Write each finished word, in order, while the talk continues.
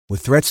With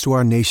threats to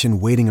our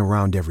nation waiting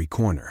around every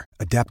corner,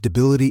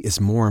 adaptability is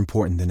more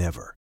important than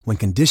ever. When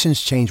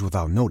conditions change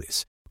without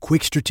notice,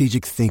 quick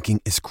strategic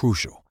thinking is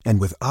crucial.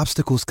 And with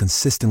obstacles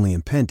consistently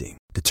impending,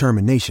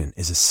 determination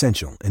is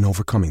essential in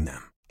overcoming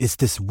them. It's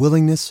this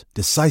willingness,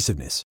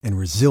 decisiveness, and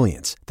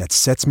resilience that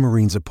sets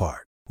Marines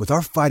apart. With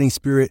our fighting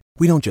spirit,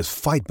 we don't just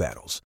fight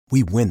battles,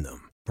 we win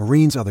them.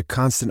 Marines are the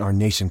constant our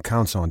nation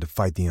counts on to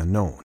fight the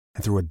unknown.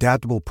 And through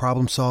adaptable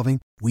problem solving,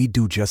 we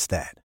do just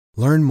that.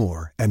 Learn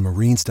more at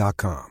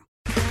marines.com.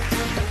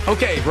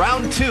 Okay,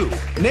 round two.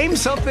 Name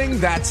something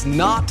that's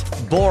not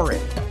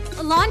boring.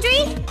 A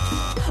laundry?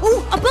 Ooh,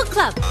 a book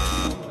club.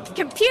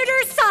 Computer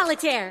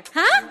solitaire,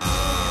 huh?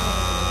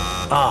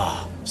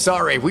 Ah,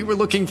 sorry, we were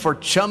looking for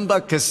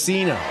Chumba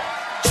Casino.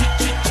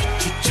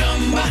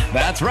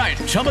 That's right,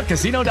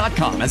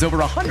 ChumbaCasino.com has over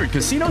 100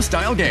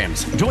 casino-style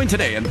games. Join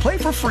today and play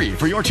for free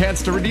for your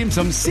chance to redeem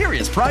some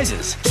serious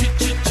prizes.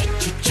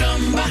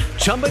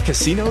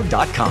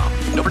 ChumbaCasino.com.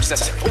 No purchase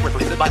necessary. Void where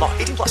prohibited by law.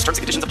 18 plus terms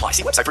and conditions apply.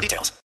 See website for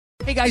details.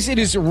 Hey guys, it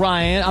is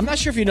Ryan. I'm not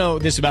sure if you know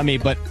this about me,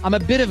 but I'm a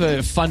bit of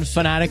a fun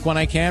fanatic when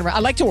I can. I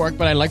like to work,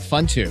 but I like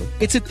fun too.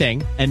 It's a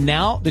thing. And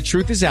now the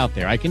truth is out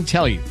there. I can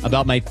tell you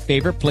about my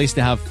favorite place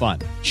to have fun.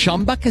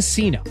 Chumba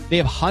Casino. They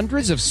have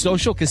hundreds of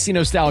social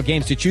casino style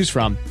games to choose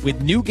from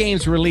with new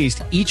games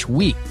released each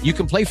week. You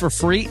can play for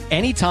free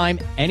anytime,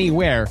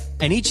 anywhere.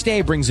 And each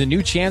day brings a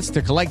new chance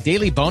to collect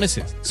daily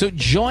bonuses. So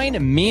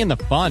join me in the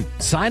fun.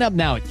 Sign up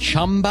now at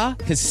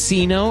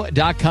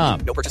ChumbaCasino.com.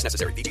 No purchase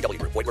necessary. VGW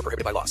Group. Void where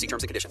prohibited by law. See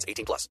terms and conditions.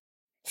 18 plus.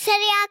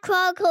 Serie A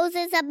Chronicles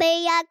is a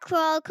Maniac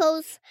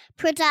Chronicles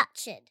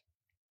production.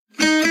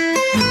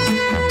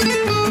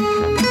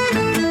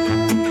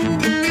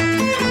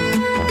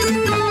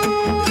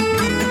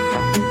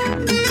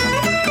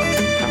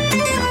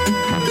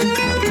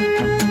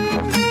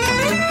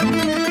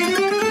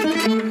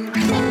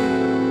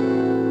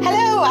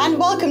 And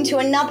welcome to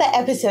another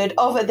episode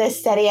of the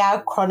Serie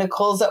A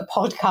Chronicles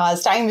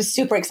podcast. I am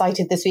super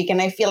excited this week,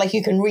 and I feel like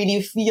you can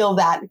really feel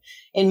that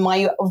in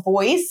my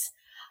voice.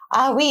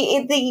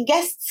 The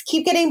guests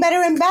keep getting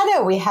better and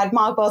better. We had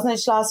Mark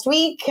Bosnich last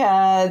week,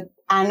 and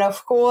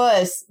of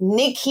course,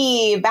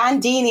 Nikki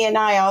Bandini and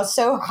I are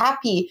so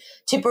happy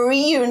to be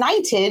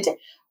reunited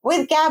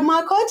with Gab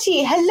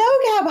Marcotti.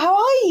 Hello, Gab. How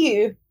are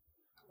you?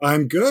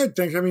 I'm good.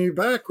 Thanks for having me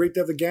back. Great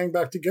to have the gang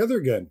back together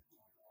again.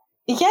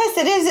 Yes,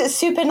 it is. It's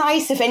super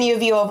nice. If any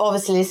of you have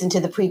obviously listened to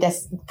the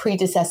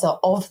predecessor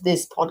of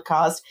this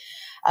podcast,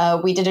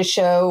 we did a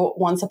show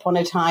once upon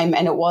a time,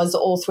 and it was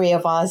all three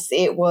of us.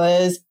 It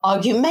was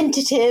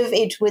argumentative.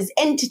 It was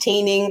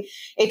entertaining.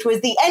 It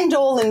was the end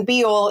all and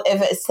be all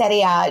of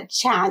Serie A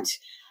chat.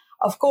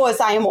 Of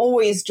course, I am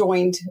always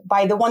joined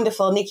by the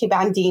wonderful Nikki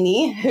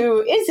Bandini,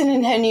 who isn't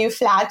in her new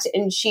flat,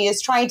 and she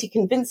is trying to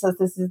convince us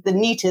this is the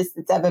neatest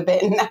it's ever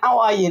been. How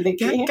are you,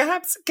 Nikki?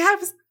 Gab's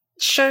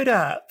showed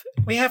up.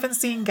 We haven't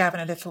seen Gab in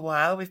a little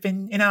while. We've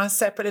been in our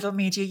separate little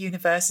media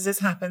universes, as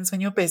happens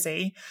when you're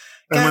busy.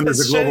 And when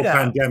there's a global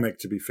pandemic,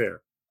 to be fair.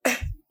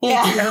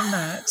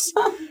 Yeah.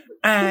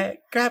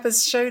 Gab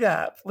has showed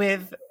up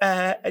with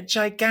a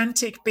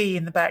gigantic bee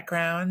in the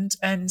background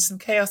and some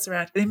chaos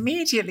around, and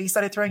immediately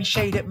started throwing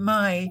shade at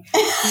my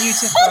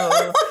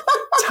beautiful,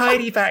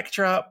 tidy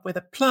backdrop with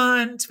a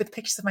plant, with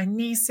pictures of my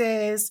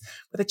nieces,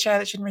 with a chair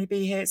that shouldn't really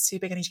be here. It's too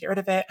big. I need to get rid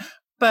of it.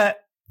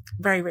 But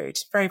very rude.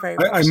 Very, very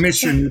rude. I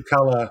miss your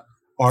Nutella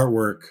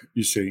artwork,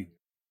 you see.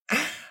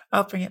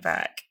 I'll bring it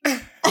back.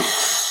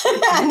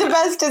 And the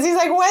best is he's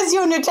like, where's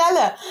your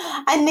Nutella?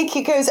 And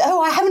Nikki goes,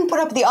 oh, I haven't put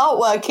up the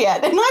artwork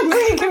yet. And I'm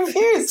really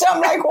confused. I'm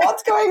like,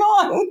 what's going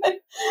on?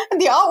 And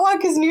the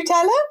artwork is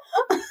Nutella?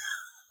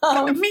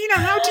 Mina,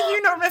 how do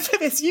you not remember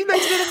this? You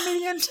looked at it a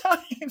million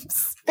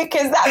times.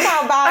 Because that's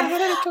how bad. I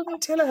had a little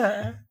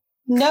Nutella.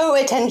 No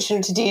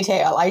attention to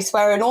detail. I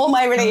swear, in all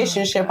my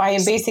relationship, I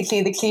am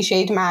basically the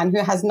cliched man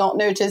who has not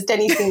noticed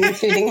anything,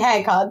 including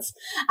haircuts.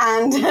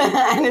 And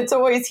it's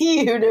always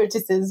he who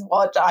notices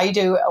what I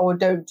do or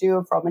don't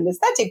do from an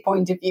aesthetic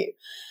point of view.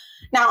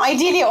 Now,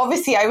 ideally,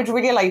 obviously, I would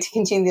really like to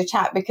continue the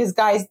chat because,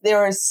 guys,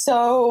 there is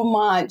so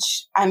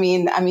much. I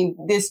mean,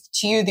 this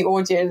to you, the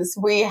audience,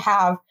 we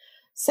have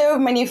so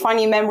many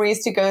funny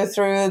memories to go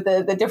through,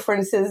 the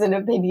differences in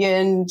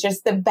opinion,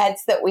 just the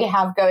bets that we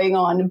have going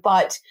on.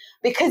 But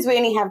because we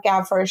only have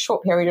Gab for a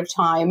short period of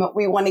time,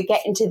 we want to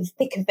get into the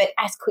thick of it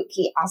as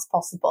quickly as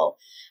possible.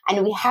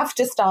 And we have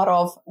to start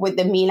off with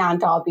the Milan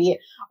derby,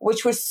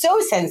 which was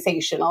so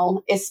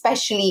sensational,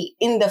 especially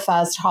in the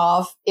first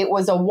half. It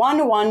was a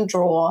 1-1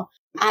 draw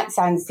at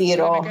San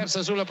Siro.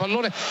 Persa sulla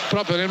pallone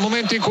proprio nel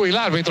momento in cui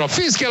l'arbitro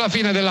fischia la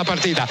fine della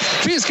partita,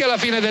 fischia la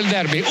fine del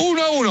derby.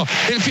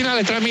 1-1 il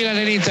finale tra Milan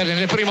e Inter.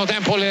 Nel primo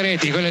tempo le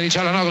reti, quelle di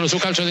Cialanoglu su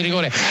calcio di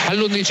rigore,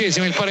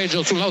 all'11esimo il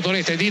pareggio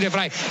sull'autorete di De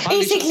Vrij.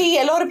 Basically,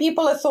 a lot of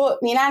people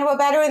thought Milan were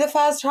better in the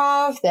first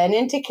half, then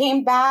Inter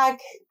came back,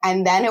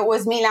 and then it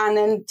was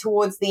Milan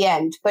towards the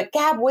end. But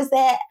Gab, was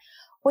there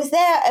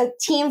a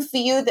team for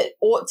you that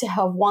ought to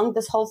have won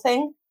this whole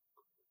thing?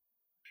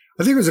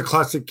 I think it was a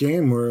classic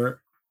game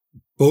where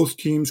both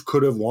teams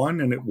could have won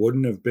and it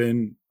wouldn't have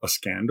been a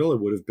scandal. It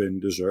would have been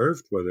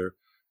deserved, whether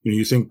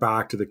You think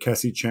back to the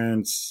Kessie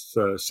chants,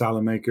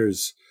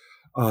 Salamakers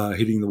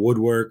hitting the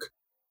woodwork,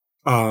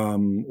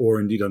 or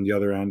indeed on the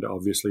other end,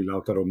 obviously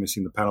Lautaro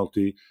missing the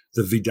penalty,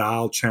 the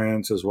Vidal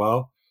chants as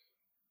well.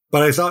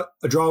 But I thought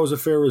a draw was a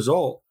fair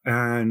result,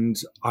 and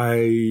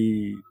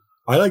I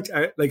liked,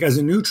 like, as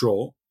a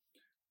neutral,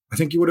 I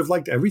think you would have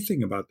liked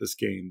everything about this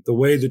game. The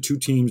way the two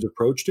teams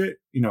approached it,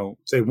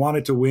 they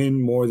wanted to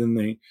win more than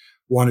they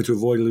wanted to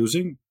avoid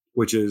losing,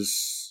 which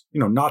is,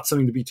 not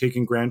something to be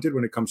taken granted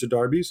when it comes to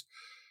derbies.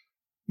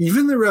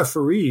 Even the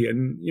referee,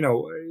 and,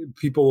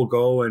 people will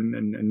go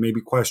and maybe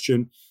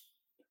question,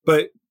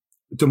 but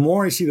the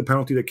more I see the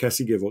penalty that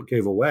Kessie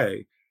gave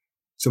away,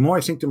 the more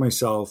I think to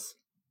myself,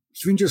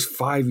 even just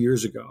 5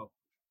 years ago,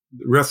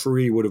 the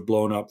referee would have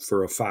blown up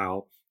for a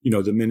foul,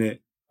 the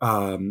minute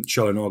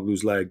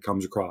Çalhanoğlu's leg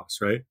comes across,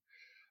 right?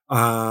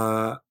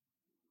 But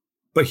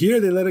here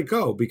they let it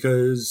go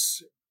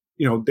because,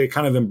 they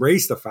kind of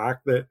embrace the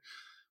fact that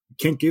you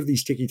can't give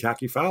these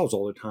ticky-tacky fouls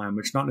all the time.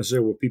 It's not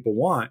necessarily what people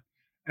want.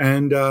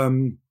 And,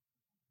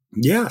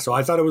 so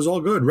I thought it was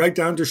all good, right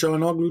down to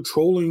Çalhanoğlu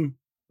trolling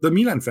the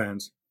Milan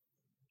fans.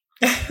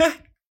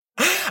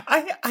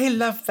 I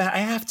love that. I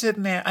have to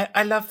admit,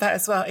 I love that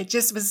as well.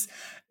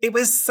 There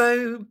was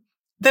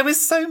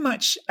so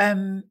much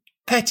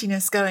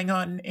pettiness going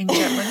on in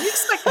Germany. You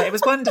expect that. It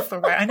was wonderful,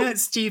 right? I know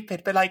it's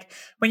stupid, but like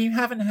when you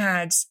haven't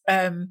had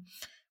a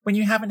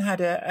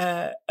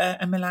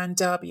Milan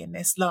derby in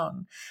this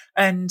long,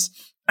 and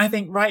I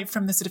think right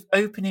from the sort of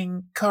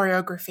opening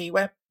choreography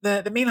where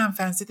the Milan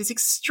fans did this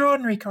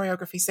extraordinary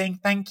choreography saying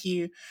thank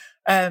you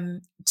to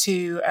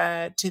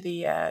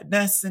the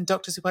nurses and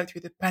doctors who worked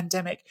through the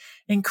pandemic.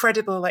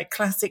 Incredible, like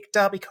classic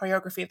derby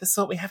choreography of the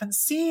sort we haven't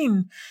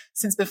seen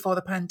since before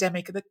the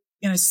pandemic.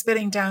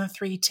 Spilling down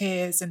 3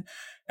 tiers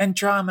and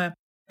drama.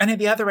 And at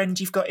the other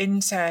end, you've got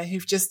Inter,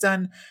 who've just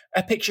done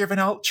a picture of an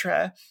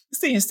ultra.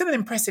 Still an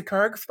impressive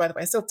choreography, by the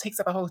way. It still takes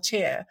up a whole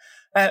tier.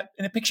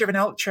 In a picture of an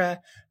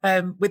ultra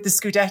with the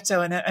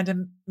Scudetto and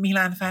a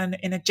Milan fan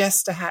in a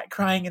jester hat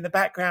crying in the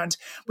background,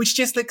 which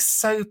just looks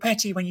so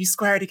petty when you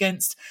square it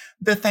against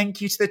the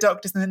thank you to the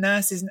doctors and the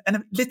nurses. And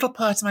a little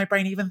part of my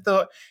brain even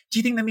thought, do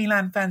you think the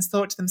Milan fans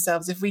thought to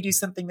themselves, if we do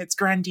something that's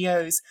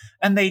grandiose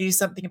and they do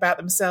something about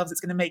themselves, it's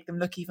going to make them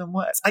look even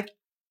worse?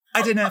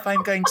 I don't know if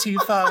I'm going too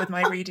far with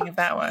my reading of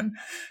that one.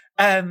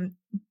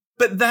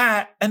 But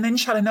that, and then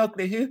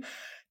Çalhanoğlu, who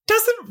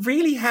doesn't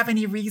really have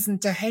any reason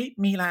to hate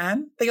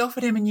Milan. They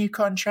offered him a new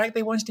contract.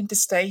 They wanted him to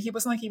stay. He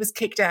wasn't like he was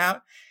kicked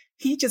out.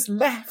 He just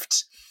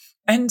left.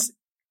 And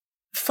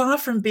far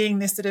from being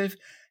this sort of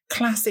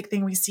classic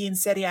thing we see in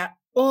Serie A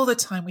all the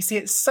time, we see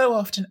it so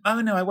often,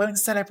 oh no, I won't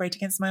celebrate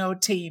against my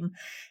old team.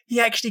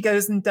 He actually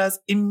goes and does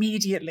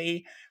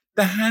immediately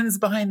the hands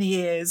behind the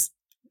ears,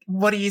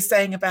 what are you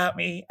saying about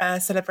me?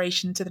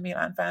 Celebration to the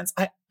Milan fans.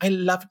 I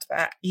loved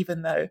that,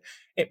 even though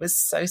it was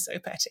so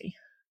petty.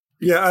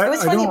 Yeah, it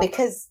was funny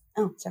because.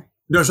 Oh, sorry.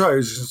 No, sorry. I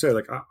was just going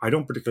to say, I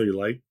don't particularly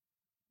like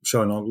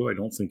Çalhanoğlu. I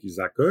don't think he's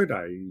that good.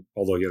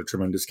 Although he had a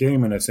tremendous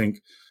game, and I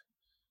think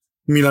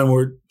Milan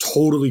were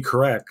totally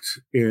correct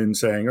in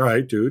saying, "All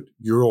right, dude,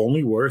 you're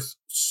only worth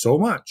so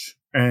much,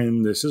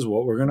 and this is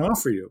what we're going to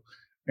offer you."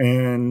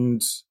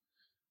 And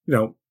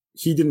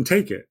he didn't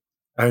take it,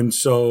 and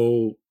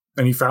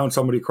he found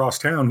somebody across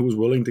town who was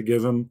willing to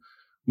give him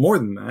more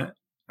than that.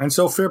 And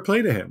so fair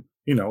play to him.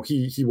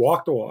 He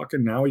walked the walk,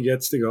 and now he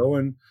gets to go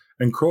and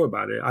crow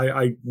about it.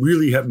 I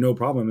really have no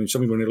problem. I mean,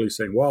 some people in Italy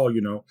saying, well,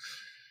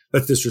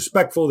 that's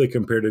disrespectful. They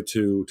compared it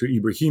to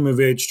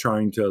Ibrahimovic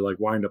trying to like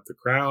wind up the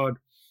crowd.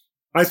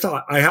 I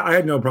thought I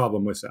had no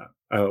problem with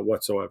that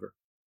whatsoever.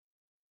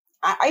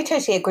 I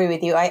totally agree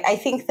with you. I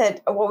think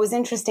that what was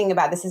interesting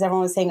about this is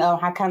everyone was saying, oh,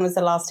 Hakan was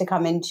the last to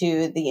come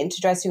into the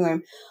dressing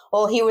room.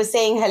 Well, he was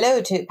saying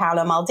hello to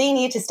Paolo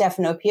Maldini, to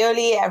Stefano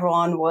Pioli.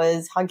 Everyone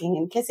was hugging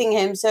and kissing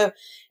him. So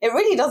it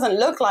really doesn't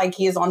look like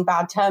he is on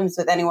bad terms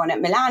with anyone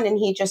at Milan. And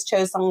he just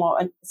chose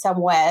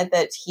somewhere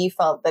that he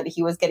felt that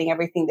he was getting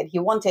everything that he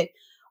wanted.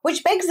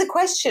 Which begs the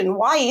question,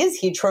 why is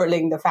he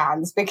trolling the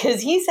fans?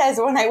 Because he says,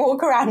 when I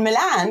walk around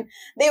Milan,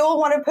 they all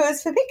want to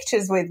pose for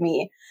pictures with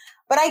me.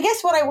 But I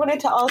guess what I wanted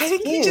to ask you... I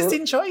think he just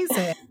enjoys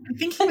it. I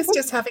think he was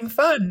just having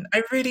fun.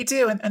 I really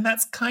do. And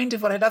that's kind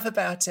of what I love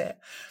about it.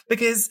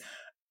 Because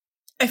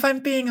if I'm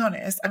being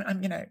honest,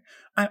 I'm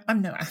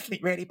no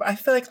athlete really, but I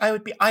feel like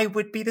I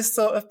would be the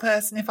sort of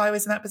person if I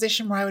was in that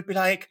position where I would be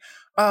like,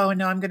 oh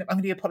no, I'm going to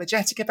be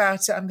apologetic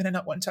about it. I'm going to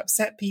not want to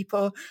upset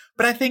people.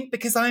 But I think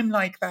because I'm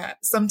like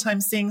that,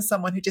 sometimes seeing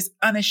someone who just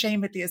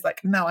unashamedly is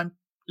like, no, I'm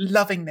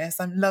loving this.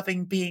 I'm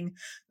loving being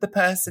the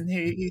person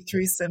who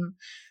threw some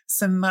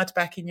mud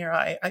back in your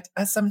eye.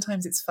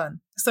 Sometimes it's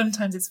fun.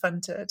 Sometimes it's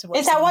fun to watch.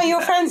 Is that why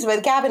you're friends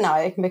with Gab and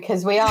I?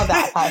 Because we are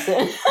that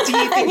person. Do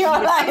you think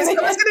I was going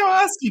to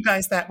ask you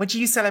guys that. Would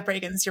you celebrate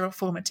against your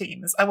former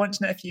teams? I want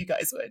to know if you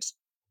guys would.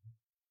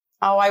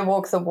 Oh, I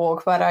walk the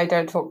walk, but I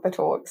don't talk the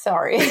talk.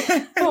 Sorry.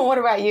 What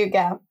about you,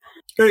 Gab?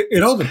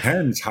 It all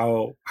depends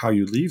how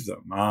you leave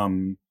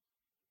them.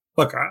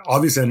 Look,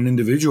 obviously at an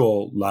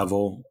individual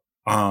level,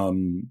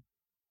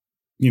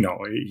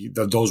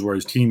 those were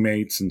his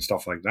teammates and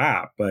stuff like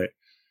that. But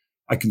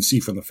I can see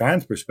from the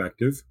fans'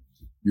 perspective,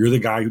 you're the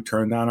guy who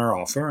turned down our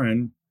offer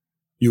and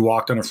you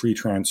walked on a free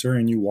transfer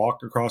and you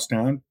walked across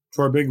town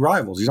to our big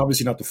rivals. He's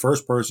obviously not the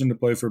first person to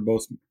play for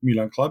both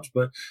Milan clubs,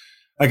 but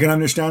I can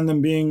understand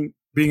them being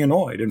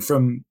annoyed. And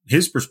from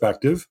his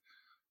perspective,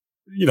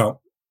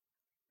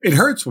 it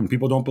hurts when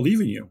people don't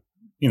believe in you.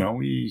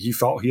 He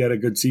felt he had a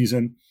good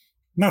season.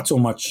 Not so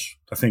much,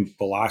 I think,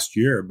 the last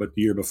year, but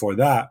the year before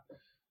that.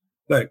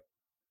 But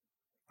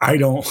I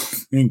don't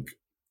think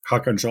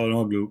Hakan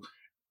Çalhanoğlu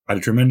had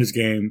a tremendous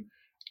game.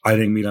 I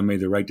think Milan made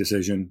the right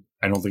decision.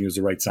 I don't think it was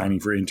the right signing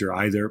for Inter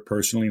either,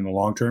 personally, in the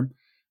long term.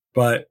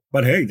 But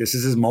hey, this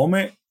is his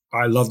moment.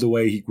 I love the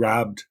way he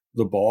grabbed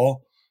the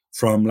ball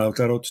from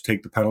Lautaro to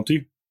take the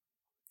penalty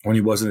when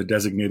he wasn't a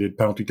designated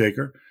penalty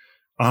taker.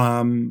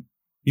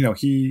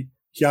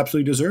 He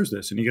absolutely deserves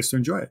this, and he gets to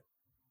enjoy it.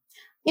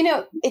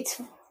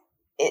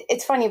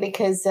 It's funny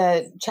because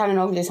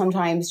Çalhanoğlu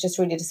sometimes just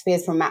really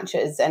disappears from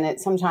matches, and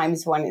it's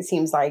sometimes when it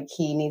seems like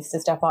he needs to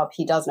step up,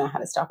 he does know how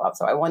to step up.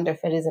 So I wonder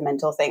if it is a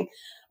mental thing.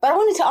 But I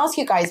wanted to ask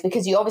you guys,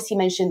 because you obviously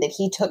mentioned that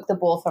he took the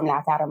ball from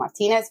Lautaro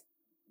Martinez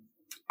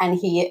and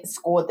he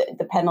scored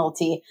the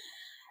penalty.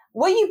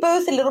 Were you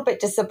both a little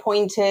bit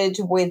disappointed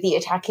with the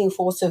attacking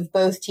force of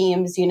both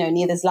teams?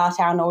 Neither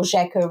Zlatan nor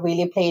Dzeko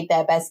really played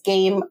their best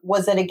game.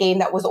 Was it a game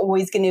that was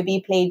always going to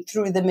be played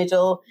through the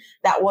middle,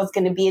 that was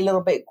going to be a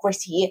little bit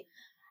gritty?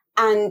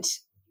 And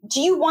do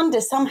you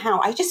wonder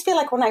somehow, I just feel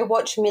like when I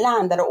watch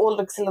Milan, that it all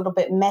looks a little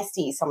bit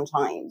messy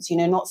sometimes,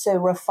 not so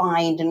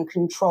refined and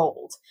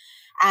controlled.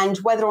 And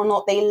whether or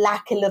not they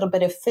lack a little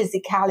bit of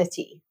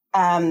physicality.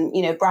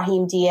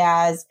 Brahim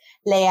Diaz,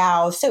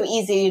 Leao, so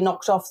easily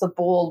knocked off the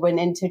ball when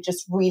Inter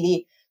just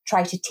really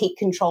try to take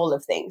control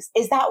of things.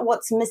 Is that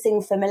what's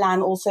missing for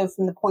Milan also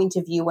from the point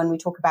of view when we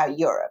talk about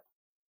Europe?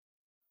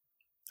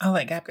 I'll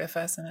let Gab go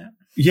first on it.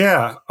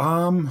 Yeah.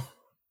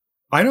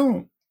 I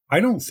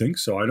don't think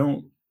so.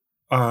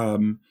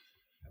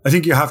 I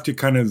think you have to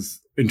kind of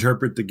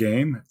interpret the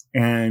game.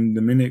 And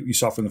the minute you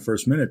saw from the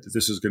first minute that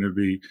this is going to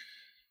be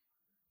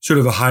sort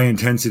of a high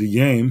intensity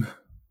game,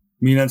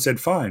 Milan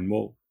said, fine,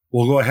 we'll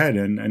go ahead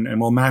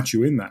and we'll match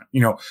you in that.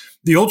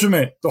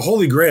 The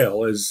holy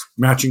grail is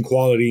matching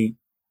quality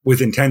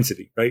with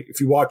intensity, right?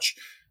 If you watch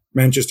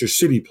Manchester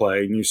City play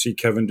and you see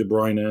Kevin De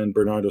Bruyne and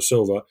Bernardo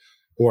Silva,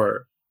 who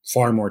are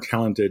far more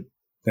talented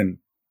than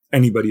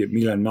anybody at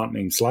Milan not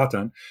named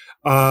Zlatan,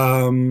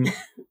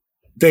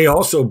 they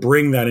also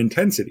bring that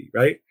intensity,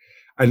 right?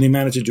 And they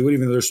manage to do it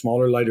even though they're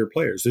smaller, lighter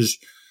players.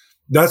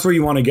 That's where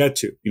you want to get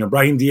to.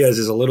 Brahim Diaz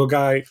is a little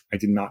guy. I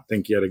did not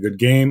think he had a good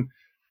game.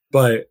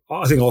 But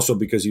I think also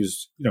because he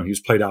was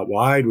played out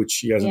wide, which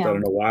he hasn't done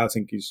in a while. I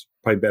think he's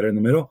probably better in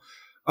the middle.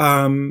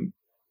 But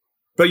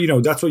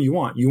that's what you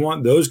want. You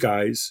want those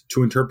guys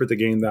to interpret the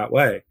game that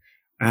way.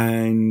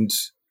 And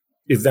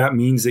if that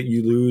means that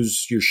you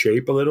lose your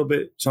shape a little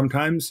bit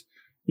sometimes,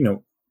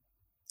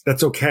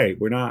 that's okay.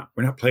 We're not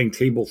playing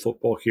table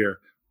football here.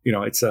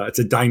 It's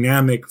a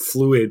dynamic,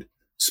 fluid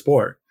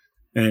sport.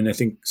 And I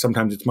think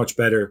sometimes it's much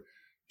better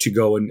to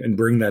go and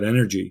bring that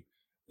energy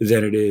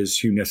than it is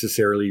to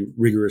necessarily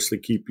rigorously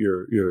keep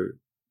your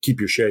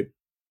shape.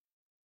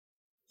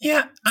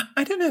 Yeah,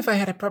 I don't know if I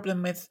had a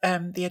problem with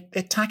the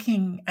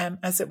attacking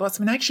as it was.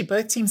 I mean, actually,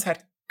 both teams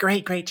had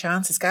great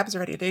chances. Gab's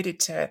already alluded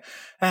to it.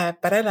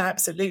 Barella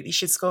absolutely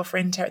should score for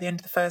Inter at the end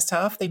of the first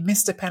half. They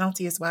missed a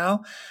penalty as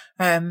well.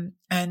 And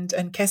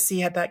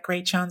Kessie had that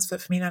great chance for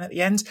Milan at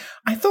the end.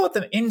 I thought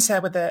that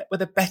Inter were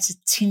the better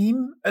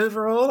team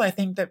overall. I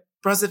think that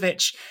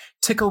Brozovic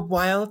took a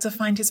while to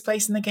find his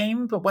place in the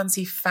game, but once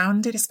he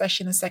found it,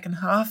 especially in the second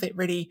half, it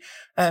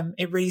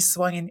really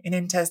swung in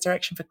Inter's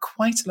direction for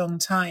quite a long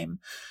time.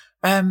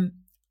 I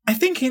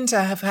think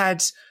Inter have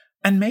had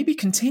and maybe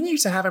continue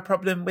to have a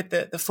problem with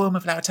the form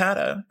of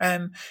Lautaro.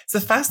 So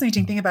the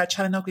fascinating thing about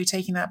Çalhanoğlu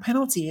taking that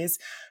penalty is,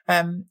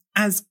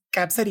 as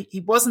Gab said, he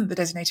wasn't the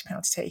designated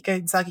penalty taker.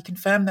 Inzaghi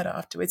confirmed that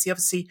afterwards. He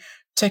obviously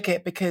took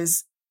it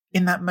because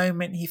in that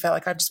moment he felt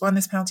like, I've just won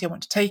this penalty, I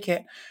want to take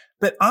it.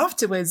 But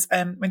afterwards,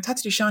 when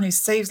Tata Luciano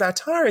saves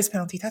Lautaro's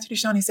penalty, Tata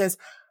Luciano says,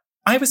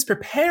 I was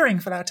preparing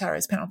for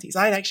Lautaro's penalties.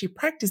 I'd actually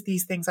practiced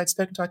these things. I'd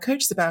spoken to our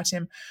coaches about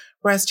him.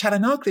 Whereas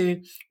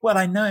Çalhanoğlu, well,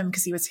 I know him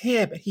because he was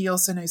here, but he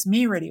also knows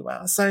me really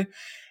well. So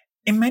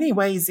in many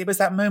ways, it was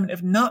that moment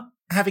of not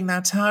having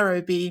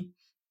Lautaro be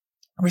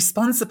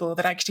responsible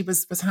that actually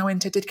was how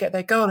Inter did get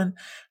their goal. And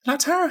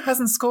Lautaro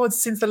hasn't scored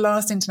since the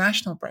last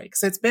international break.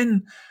 So it's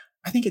been,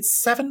 I think it's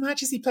 7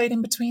 matches he played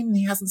in between, and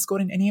he hasn't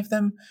scored in any of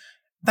them.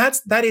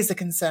 That is a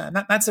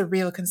concern. That's a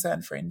real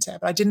concern for Inter.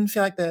 But I didn't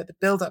feel like the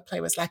build-up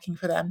play was lacking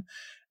for them.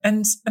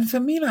 And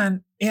for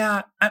Milan,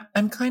 yeah,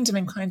 I'm kind of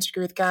inclined to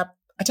agree with Gab.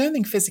 I don't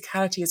think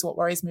physicality is what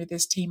worries me with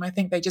this team. I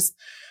think they just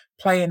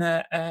play in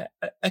a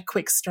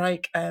quick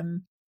strike,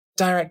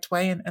 direct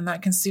way, and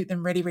that can suit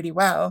them really, really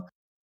well.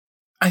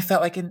 I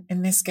felt like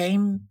in this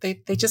game,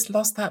 they just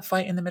lost that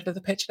fight in the middle of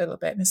the pitch a little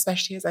bit. And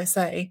especially, as I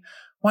say,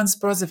 once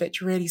Brozovic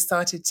really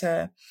started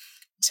to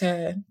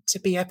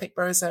be epic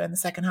Brozo in the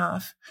second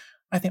half,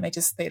 I think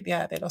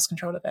they lost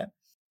control of it.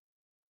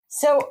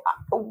 So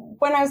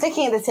when I was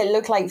looking at this, it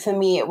looked like for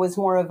me, it was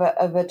more of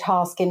a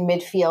task in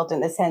midfield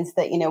in the sense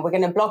that, we're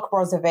going to block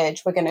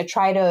Brozovic. We're going to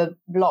try to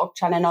block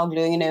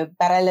Çalhanoğlu.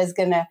 Barella's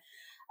going to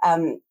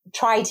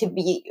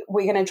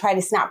we're going to try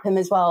to snap him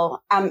as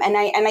well. And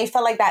I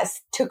felt like that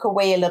took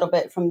away a little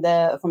bit from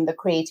the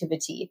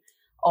creativity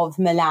of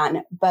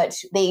Milan. But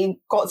they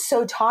got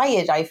so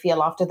tired, I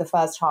feel, after the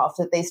first half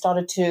that they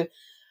started to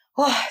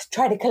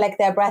try to collect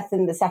their breath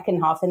in the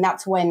second half. And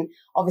that's when,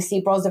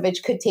 obviously,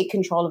 Brozovic could take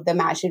control of the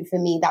match. And for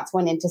me, that's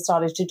when Inter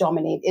started to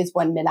dominate, is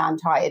when Milan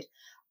tired.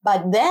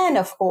 But then,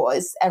 of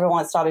course,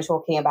 everyone started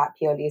talking about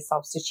Pioli's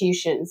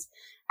substitutions.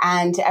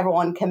 And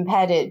everyone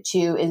compared it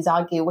to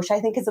Inzaghi, which I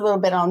think is a little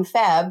bit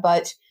unfair.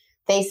 But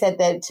they said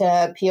that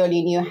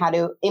Pioli knew how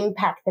to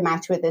impact the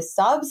match with his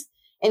subs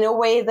in a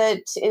way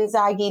that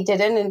Inzaghi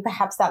didn't. And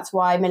perhaps that's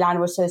why Milan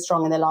was so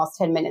strong in the last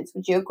 10 minutes.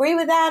 Would you agree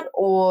with that?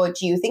 Or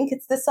do you think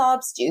it's the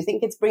subs? Do you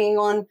think it's bringing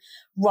on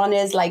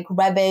runners like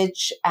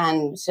Rebic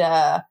and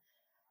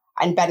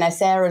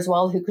Benacer as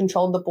well, who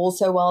controlled the ball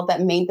so well,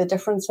 that made the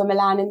difference for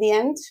Milan in the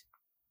end?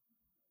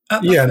 A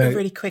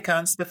really quick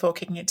answer before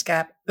kicking it to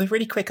Gab. The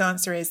really quick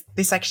answer is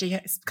this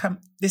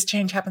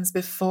change happens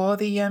before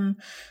the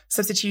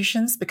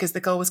substitutions, because the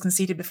goal was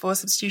conceded before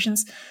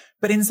substitutions.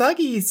 But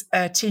Inzaghi's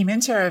team,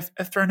 Inter,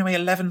 have thrown away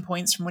 11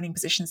 points from winning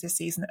positions this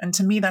season. And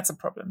to me, that's a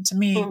problem. To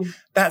me,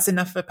 that's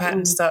enough of a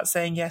pattern to start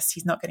saying, yes,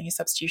 he's not getting his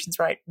substitutions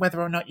right,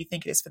 whether or not you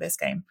think it is for this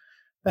game.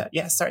 But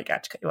yeah, sorry,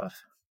 Gab, to cut you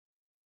off.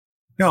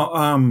 No,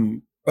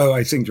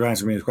 I think to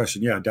answer me the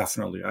question, yeah,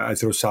 definitely. I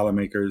throw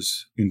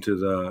Salamakers into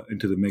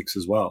the mix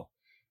as well.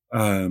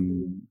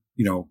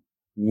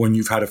 When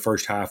you've had a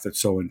first half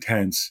that's so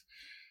intense,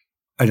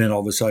 and then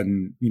all of a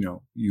sudden,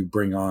 you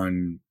bring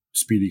on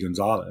Speedy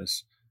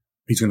Gonzalez,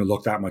 he's going to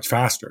look that much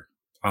faster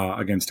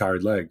against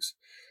tired legs.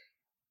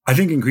 I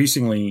think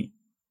increasingly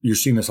you're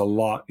seeing this a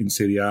lot in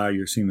Serie A.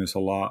 You're seeing this a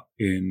lot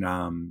in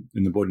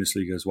the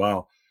Bundesliga as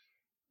well.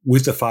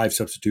 With the 5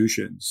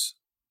 substitutions,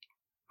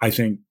 I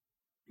think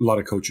a lot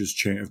of coaches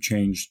have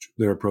changed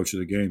their approach to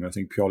the game. I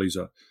think Pioli's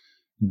a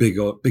big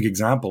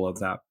example of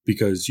that,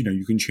 because,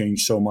 you can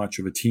change so much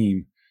of a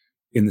team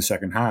in the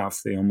second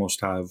half. They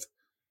almost like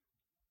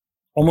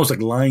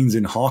lines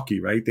in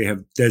hockey, right? They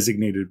have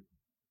designated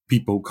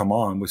people who come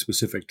on with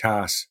specific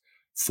tasks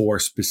for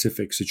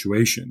specific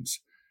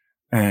situations.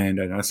 And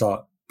I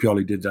thought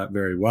Pioli did that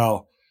very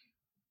well.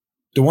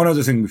 The one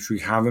other thing which we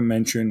haven't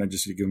mentioned, I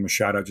just need to give him a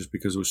shout out just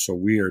because it was so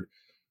weird.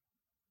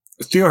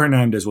 Theo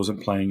Hernandez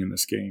wasn't playing in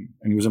this game,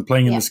 and he wasn't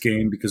playing in this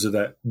game because of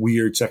that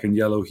weird second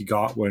yellow he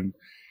got when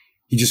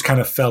he just kind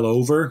of fell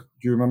over.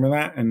 Do you remember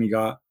that? And he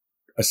got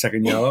a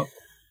second yellow.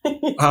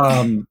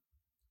 It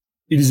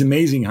is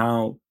amazing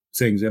how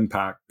things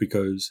impact,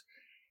 because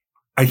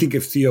I think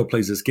if Theo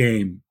plays this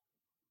game,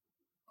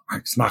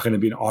 it's not going to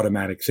be an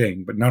automatic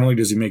thing. But not only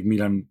does he make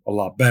Milan a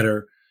lot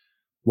better,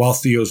 while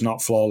Theo's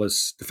not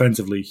flawless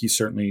defensively, he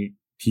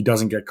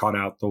doesn't get caught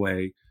out the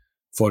way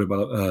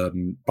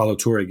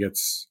Ballo-Touré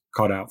gets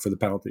caught out for the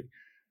penalty.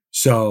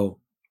 So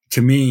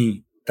to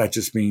me, that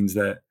just means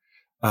that,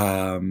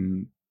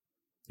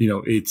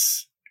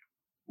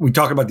 we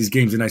talk about these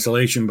games in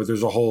isolation, but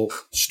there's a whole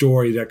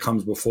story that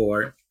comes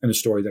before and a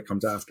story that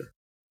comes after.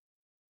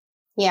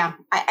 Yeah,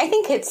 I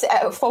think it's,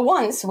 for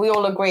once, we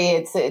all agree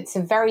it's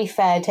very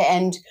fair to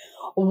end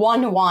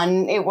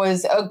 1-1. It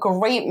was a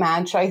great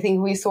match. I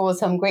think we saw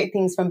some great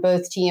things from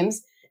both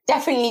teams.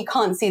 Definitely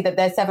can't see that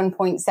there's 7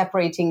 points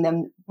separating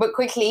them. But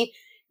quickly,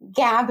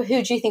 Gab,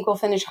 who do you think will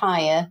finish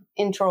higher,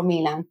 Inter or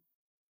Milan?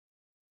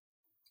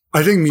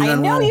 I think Milan.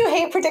 I know you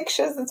hate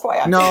predictions. That's why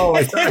I'm. No,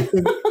 I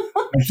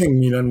think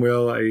Milan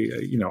will.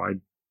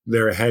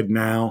 They're ahead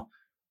now.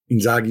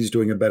 Inzaghi's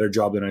doing a better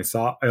job than I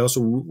thought.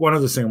 One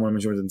other thing I want to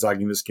mention with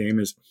Inzaghi in this game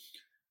is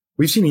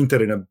we've seen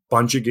Inter in a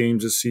bunch of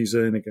games this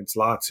season against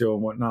Lazio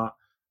and whatnot,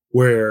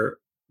 where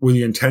when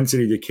the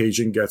intensity of the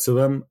occasion gets to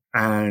them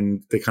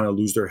and they kind of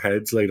lose their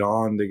heads late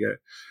on, they get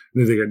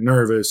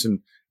nervous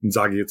and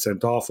Inzaghi gets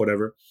sent off,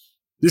 whatever.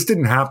 This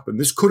didn't happen.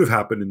 This could have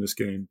happened in this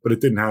game, but it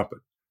didn't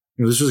happen.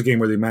 This was a game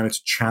where they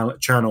managed to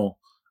channel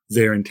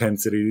their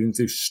intensity. They didn't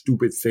do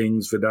stupid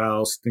things.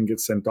 Vidal didn't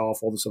get sent off,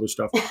 all this other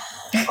stuff.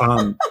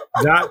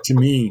 That, to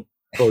me,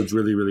 bodes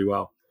really, really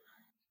well.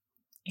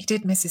 He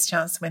did miss his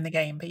chance to win the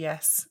game, but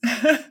yes.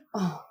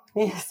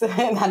 Yes,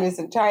 that is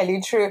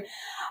entirely true.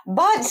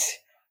 But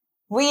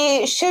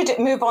we should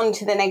move on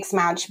to the next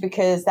match,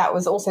 because that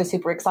was also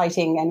super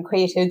exciting and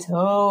created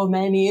so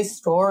many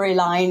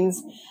storylines.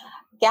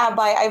 Gab,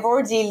 I've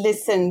already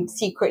listened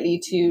secretly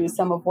to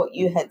some of what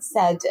you had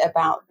said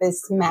about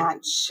this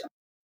match.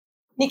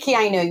 Nikki,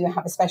 I know you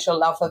have a special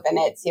love for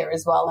Venezia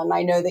as well, and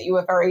I know that you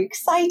were very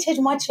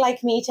excited, much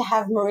like me, to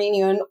have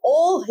Mourinho and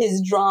all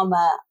his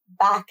drama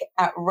back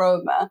at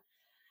Roma.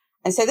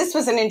 And so this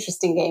was an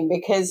interesting game,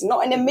 because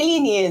not in a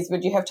million years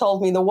would you have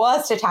told me the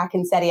worst attack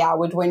in Serie A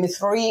would win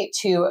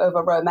 3-2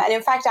 over Roma. And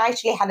in fact, I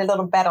actually had a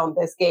little bet on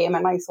this game,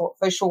 and I thought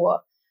for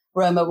sure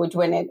Roma would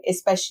win it,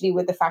 especially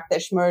with the fact that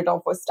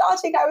Shmurodov was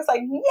starting. I was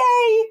like,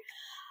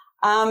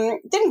 yay!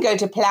 Didn't go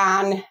to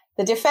plan.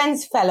 The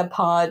defense fell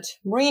apart.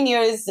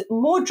 Mourinho's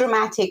more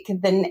dramatic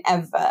than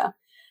ever.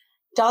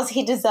 Does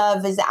he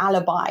deserve his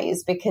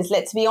alibis? Because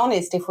let's be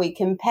honest, if we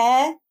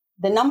compare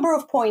the number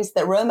of points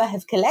that Roma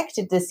have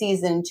collected this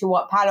season to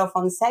what Paulo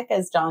Fonseca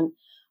has done,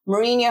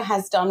 Mourinho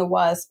has done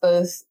worse,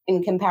 both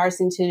in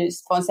comparison to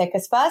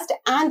Fonseca's first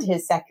and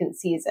his second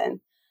season.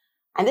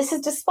 And this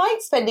is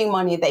despite spending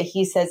money that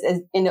he says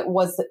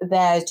was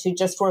there to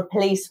just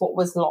replace what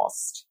was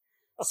lost.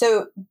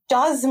 So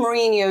does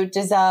Mourinho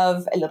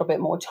deserve a little bit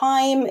more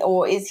time,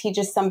 or is he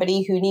just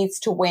somebody who needs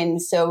to win,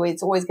 so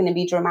it's always going to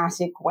be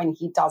dramatic when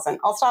he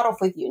doesn't? I'll start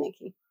off with you,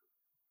 Nikki.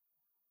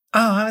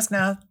 Oh, I was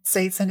going to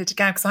say send it to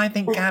Gab, because I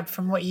think Gab,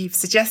 from what you've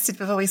suggested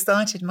before we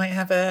started, might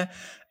have an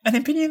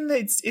opinion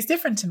that is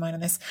different to mine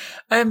on this.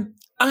 I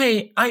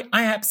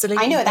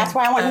absolutely. I know, that's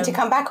why I wanted to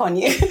come back on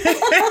you.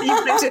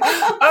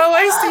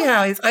 I see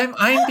how it's.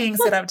 I'm being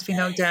set up to be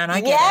knocked down.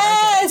 I get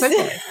it. It's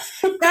okay.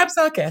 Gab's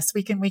our guest.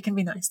 We can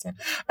be nice to him.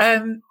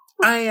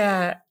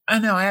 I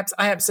know. I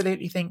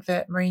absolutely think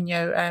that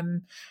Mourinho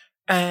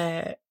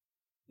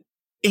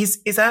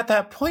is at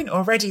that point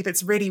already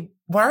that's really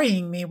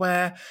worrying me,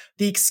 where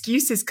the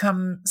excuses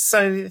come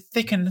so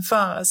thick and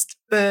fast,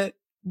 but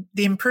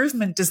the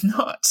improvement does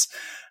not.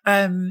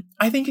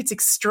 I think it's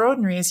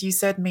extraordinary, as you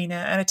said, Mina,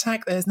 an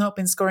attack that has not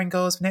been scoring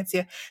goals.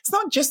 Venezia, it's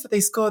not just that they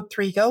scored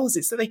 3 goals,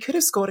 it's that they could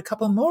have scored a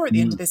couple more at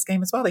the end of this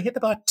game as well. They hit the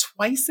bar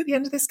twice at the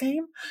end of this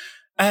game.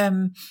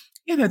 There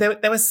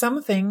were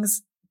some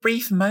things,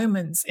 brief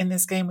moments in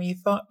this game where you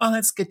thought, oh,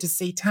 that's good to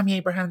see. Tammy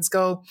Abraham's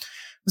goal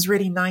was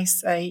really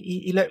nice.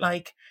 He looked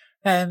like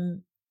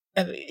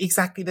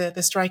exactly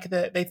the striker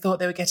that they thought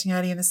they were getting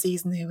early in the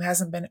season, who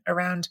hasn't been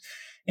around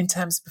in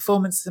terms of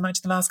performance so much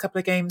in the last couple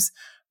of games.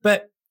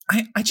 But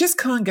I just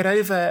can't get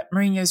over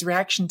Mourinho's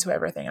reaction to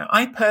everything.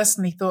 I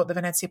personally thought the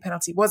Venezia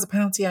penalty was a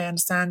penalty. I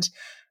understand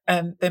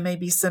there may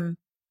be some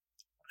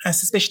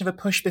suspicion of a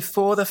push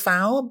before the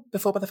foul by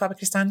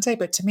Cristante,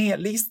 but to me, at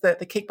least,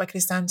 the kick by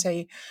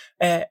Cristante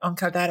on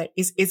Caldara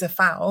is a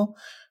foul.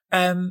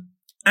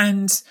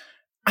 And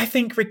I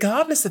think,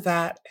 regardless of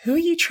that, who are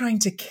you trying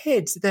to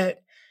kid that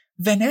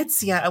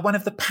Venezia are one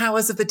of the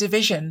powers of the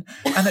division,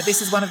 and that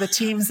this is one of the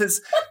teams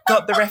that's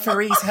got the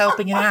referees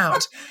helping it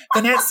out?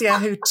 Venezia,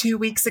 who 2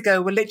 weeks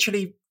ago were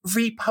literally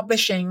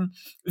republishing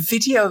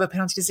video of a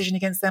penalty decision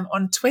against them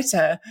on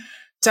Twitter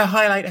to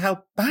highlight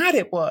how bad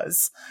it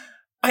was.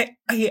 I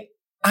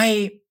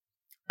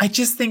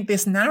just think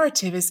this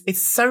narrative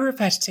it's so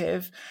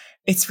repetitive,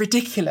 it's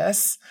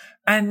ridiculous,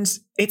 and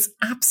it's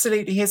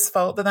absolutely his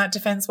fault that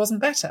defense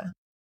wasn't better.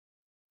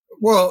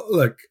 Well,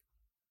 look,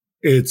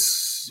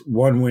 it's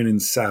 1 win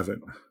in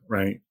 7,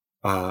 right?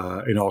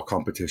 In all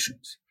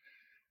competitions.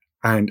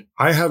 And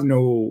I have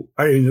no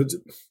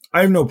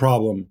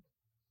problem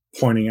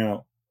pointing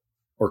out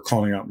or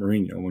calling out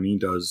Mourinho when he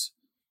does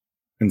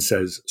and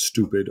says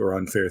stupid or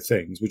unfair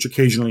things, which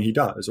occasionally he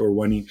does, or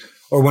when he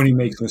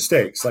makes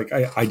mistakes. Like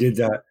I did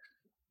that,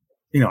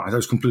 I thought it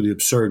was completely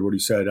absurd what he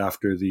said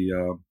after the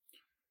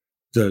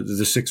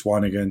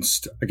 6-1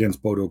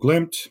 against Bodo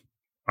Glimt.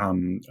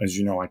 As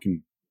you know, I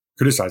can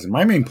criticize him.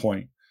 My main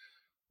point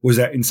was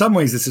that in some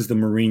ways this is the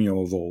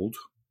Mourinho of old,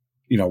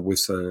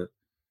 with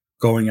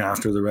going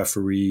after the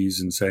referees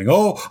and saying,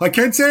 oh, I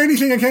can't say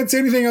anything,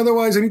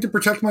 otherwise I need to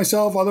protect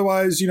myself,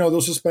 otherwise, they'll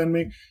suspend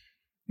me,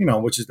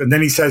 and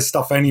then he says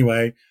stuff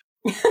anyway.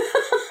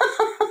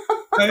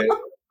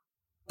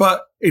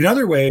 But in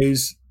other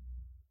ways,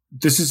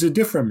 this is a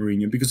different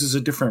Mourinho because it's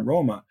a different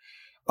Roma.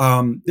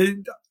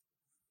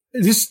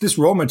 This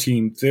Roma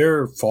team,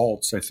 their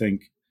faults, I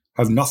think,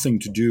 have nothing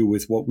to do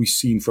with what we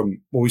saw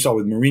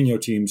with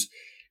Mourinho teams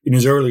in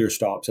his earlier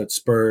stops at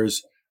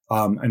Spurs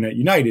and at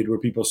United, where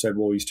people said,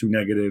 well, he's too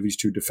negative, he's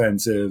too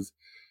defensive,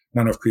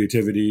 not enough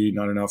creativity,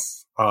 not enough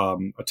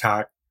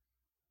attack.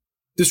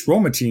 This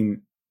Roma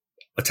team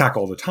attack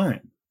all the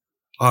time.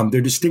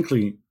 They're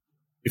distinctly,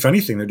 if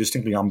anything,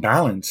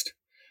 unbalanced.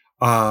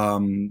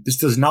 This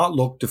does not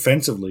look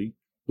defensively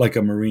like a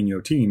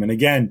Mourinho team. And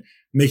again,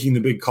 making the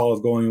big call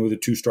of going with the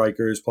 2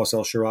 strikers plus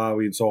El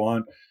Shaarawy and so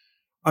on.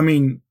 I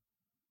mean,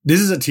 this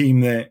is a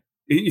team that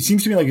it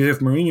seems to me like if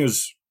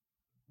Mourinho's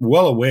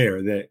well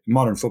aware that in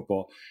modern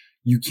football,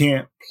 you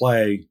can't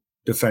play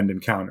defend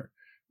and counter.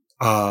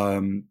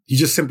 He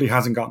just simply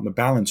hasn't gotten the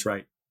balance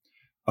right.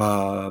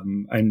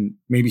 And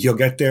maybe he'll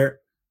get there,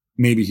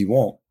 maybe he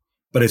won't.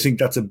 But I think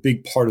that's a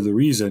big part of the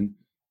reason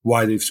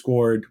why they've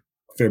scored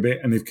a fair bit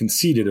and they've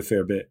conceded a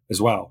fair bit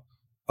as well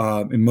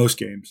in most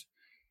games.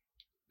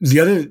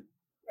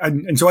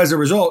 And so as a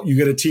result, you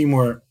get a team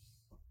where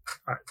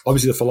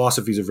obviously the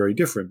philosophies are very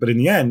different. But in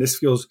the end, this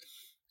feels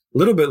a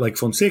little bit like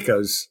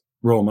Fonseca's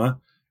Roma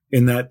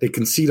in that they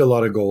concede a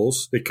lot of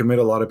goals, they commit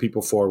a lot of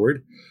people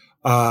forward,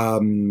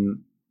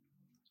 and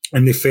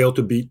they fail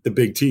to beat the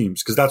big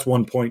teams. Because that's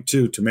one point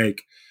too to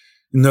make.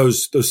 In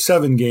those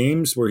 7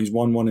 games where he's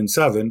won 1 in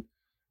 7,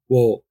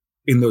 well,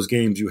 in those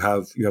games you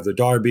have the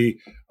derby,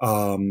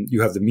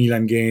 you have the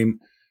Milan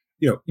game.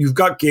 You've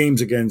got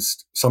games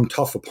against some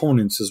tough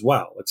opponents as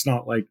well. It's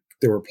not like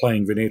they were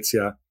playing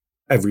Venezia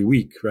every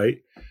week, right?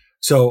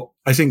 So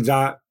I think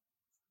that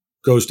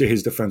goes to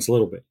his defense a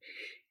little bit.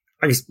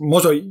 I guess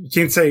most of it, you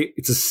can't say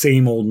it's the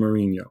same old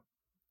Mourinho.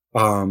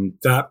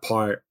 That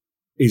part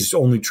is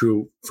only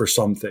true for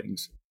some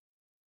things.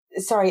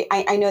 Sorry,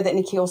 I know that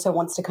Nikki also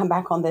wants to come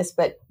back on this,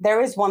 but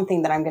there is one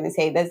thing that I'm going to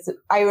say.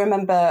 I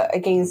remember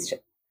against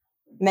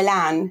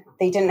Milan,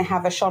 they didn't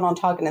have a shot on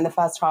target in the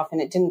first half,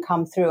 and it didn't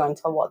come through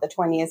until the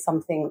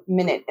 20-something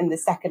minute in the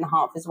second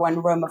half is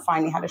when Roma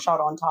finally had a shot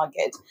on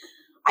target.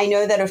 I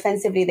know that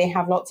offensively they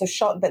have lots of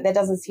shots, but there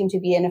doesn't seem to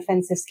be an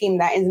offensive scheme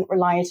that isn't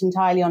reliant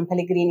entirely on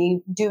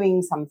Pellegrini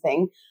doing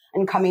something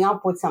and coming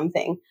up with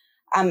something.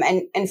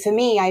 And for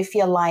me, I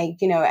feel like,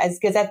 as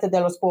Gazzetta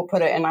dello Sport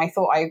put it, and I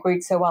thought I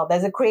agreed so well,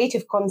 there's a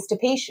creative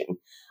constipation.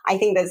 I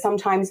think that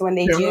sometimes when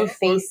they do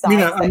face sides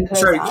that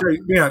close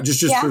up,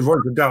 just for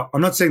avoidance of doubt,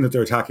 I'm not saying that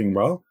they're attacking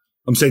well.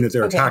 I'm saying that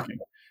they're attacking.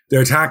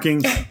 They're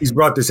attacking. He's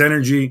brought this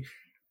energy.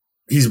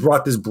 He's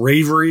brought this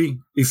bravery,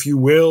 if you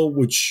will,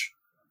 which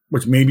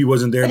maybe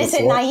wasn't there before. But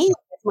is it naive?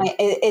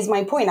 Is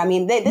my point. I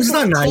mean, this is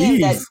not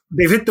naive.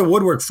 They've hit the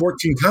woodwork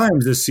 14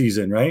 times this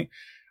season, right?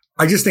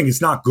 I just think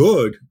it's not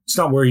good. It's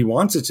not where he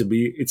wants it to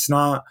be. It's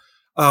not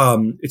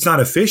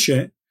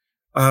efficient.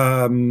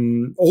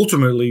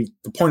 Ultimately,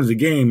 the point of the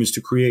game is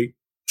to create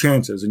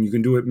chances, and you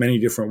can do it many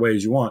different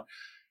ways you want.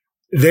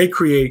 They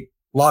create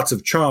lots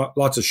of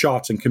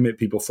shots and commit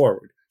people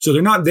forward. So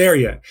they're not there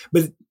yet.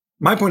 But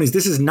my point is,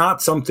 this is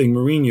not something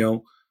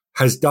Mourinho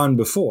has done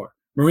before.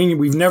 Mourinho,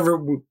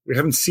 we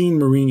haven't seen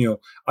Mourinho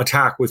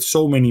attack with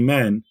so many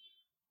men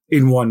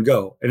in one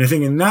go. And I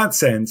think in that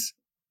sense,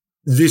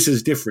 this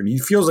is different. He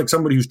feels like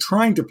somebody who's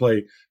trying to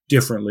play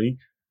differently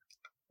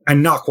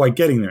and not quite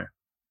getting there.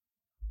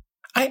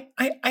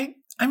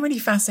 I'm really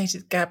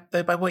fascinated, Gab,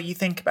 though, by what you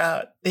think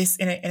about this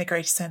in a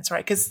greater sense,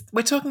 right? Because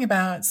we're talking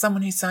about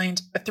someone who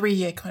signed a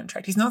 3-year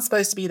contract. He's not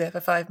supposed to be there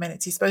for 5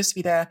 minutes. He's supposed to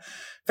be there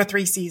for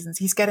 3 seasons.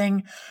 He's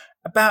getting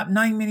about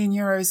 9 million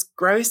euros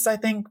gross, I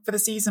think, for the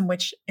season,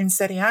 which in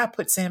Serie A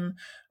puts him,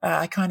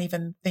 I can't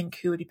even think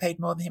who would be paid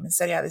more than him in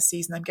Serie A this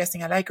season. I'm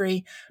guessing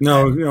Allegri.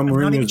 No,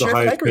 Mourinho's the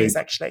highest paid. Is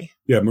actually.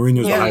 Yeah,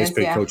 Mourinho's the highest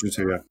paid coach in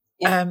Serie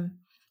A.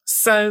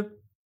 So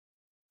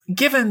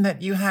given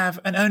that you have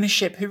an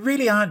ownership who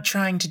really aren't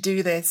trying to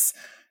do this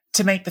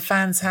to make the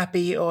fans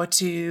happy or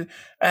to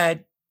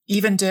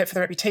even do it for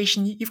the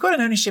reputation, you've got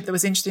an ownership that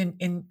was interested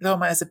in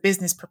Roma as a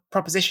business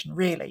proposition,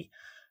 really.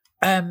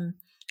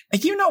 Are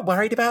you not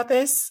worried about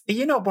this? Are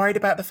you not worried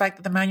about the fact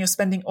that the man you're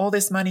spending all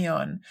this money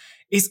on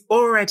is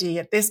already,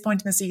 at this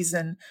point in the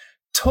season,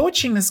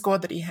 torching the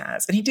squad that he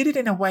has? And he did it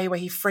in a way where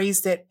he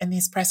phrased it in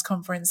his press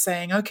conference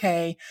saying,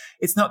 okay,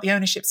 it's not the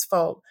ownership's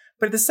fault.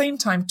 But at the same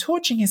time,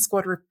 torching his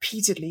squad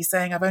repeatedly,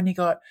 saying, I've only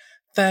got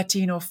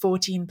 13 or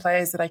 14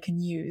 players that I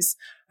can use,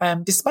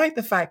 despite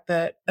the fact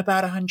that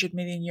about 100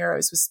 million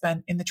euros was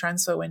spent in the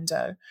transfer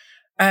window.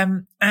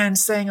 And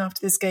saying after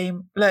this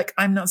game, look,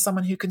 I'm not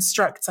someone who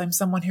constructs, I'm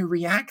someone who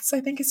reacts, I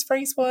think his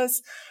phrase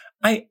was.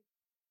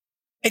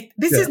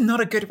 This is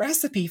not a good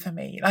recipe for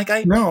me.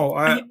 I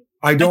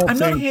don't I'm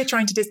not here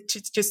trying to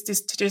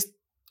just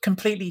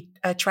completely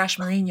trash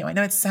Mourinho. I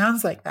know it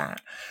sounds like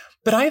that,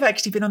 but I've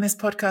actually been on this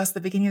podcast at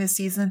the beginning of the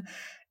season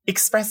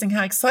expressing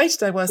how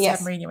excited I was to have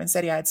Mourinho in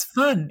Serie A. It's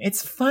fun.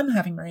 It's fun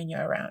having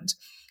Mourinho around.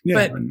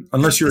 Yeah, but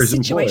unless you're his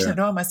employer. The situation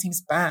at Roma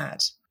seems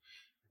bad.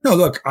 No,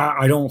 look,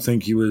 I don't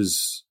think he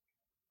was.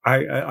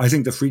 I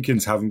think the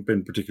Friedkins haven't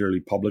been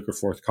particularly public or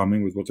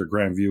forthcoming with what their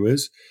grand view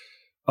is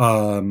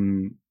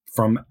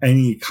from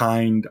any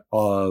kind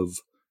of,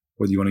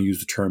 whether you want to use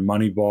the term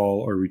Moneyball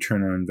or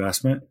return on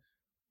investment.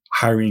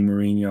 Hiring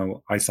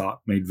Mourinho, I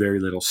thought, made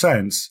very little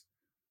sense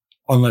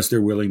unless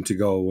they're willing to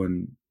go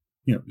and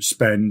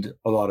spend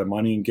a lot of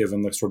money and give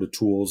him the sort of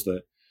tools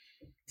that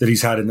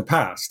he's had in the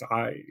past.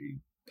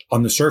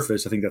 On the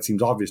surface, I think that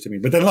seems obvious to me.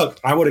 But then look,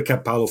 I would have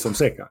kept Paulo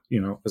Fonseca,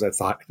 because I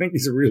think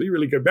he's a really,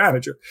 really good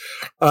manager.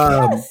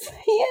 Yes,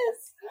 he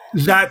is.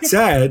 That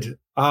said,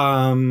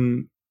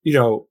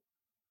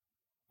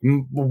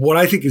 what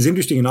I think is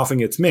interesting and often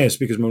gets missed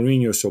because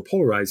Mourinho is so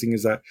polarizing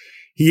is that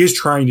he is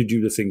trying to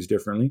do the things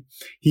differently.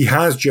 He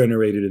has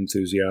generated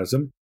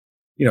enthusiasm.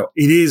 It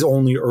is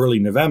only early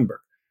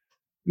November.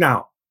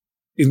 Now,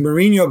 if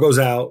Mourinho goes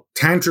out,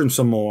 tantrums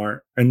some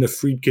more, and the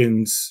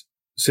Friedkins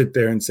sit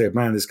there and say,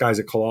 man, this guy's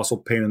a colossal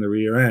pain in the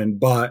rear end,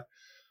 but,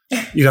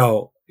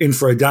 in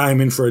for a dime,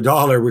 in for a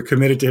dollar, we're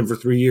committed to him for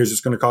 3 years. It's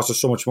going to cost us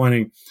so much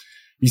money.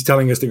 He's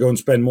telling us to go and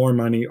spend more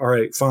money. All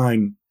right,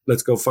 fine.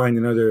 Let's go find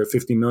another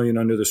 50 million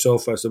under the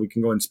sofa so we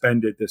can go and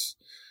spend it this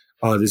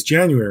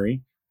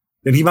January.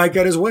 Then he might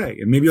get his way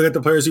and maybe he'll get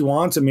the players he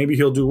wants and maybe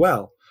he'll do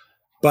well.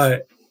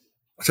 But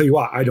I'll tell you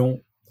what, I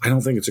don't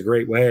think it's a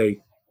great way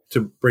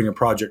to bring a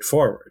project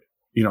forward,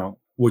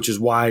 which is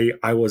why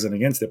I wasn't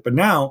against it. But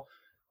now,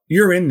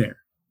 you're in there.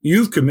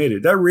 You've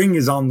committed. That ring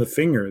is on the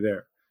finger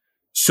there.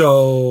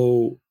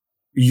 So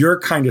you're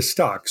kind of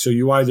stuck. So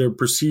you either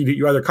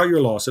cut your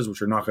losses, which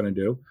you're not going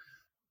to do,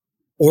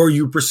 or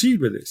you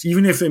proceed with this.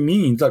 Even if it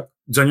means, like,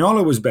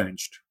 Zaniolo was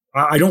benched.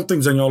 I don't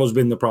think Zaniolo's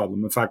been the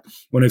problem. In fact,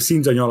 when I've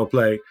seen Zaniolo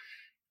play,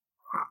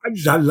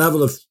 that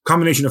level of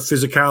combination of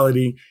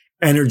physicality,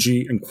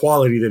 energy, and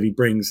quality that he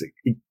brings,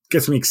 it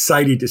gets me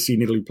excited to see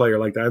an Italy player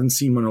like that. I haven't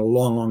seen one in a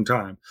long, long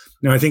time.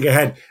 I think I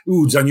had,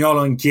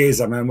 Zaniolo and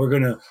Chiesa, man, we're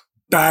going to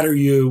batter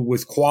you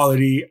with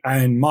quality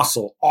and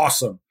muscle.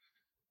 Awesome.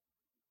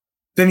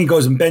 Then he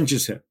goes and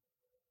benches him.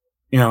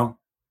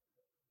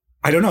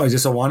 I don't know. Is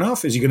this a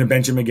one-off? Is he going to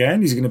bench him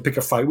again? Is he going to pick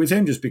a fight with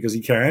him just because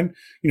he can?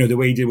 The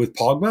way he did with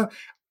Pogba?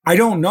 I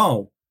don't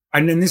know.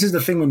 And then this is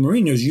the thing with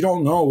Mourinho is you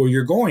don't know where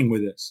you're going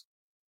with this.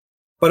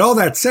 But all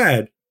that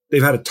said,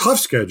 they've had a tough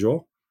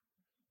schedule.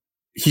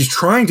 He's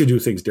trying to do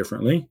things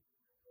differently.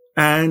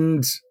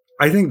 And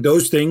I think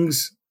those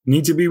things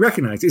need to be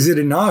recognized. Is it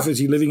enough? Is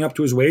he living up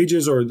to his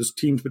wages or this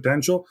team's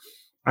potential?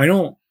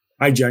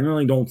 I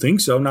genuinely don't think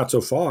so. Not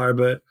so far,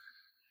 but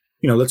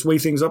let's weigh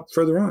things up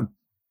further on.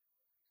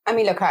 I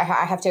mean, look, I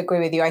have to agree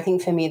with you. I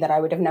think for me that I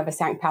would have never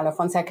sacked Paulo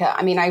Fonseca.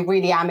 I mean, I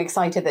really am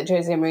excited that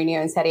Jose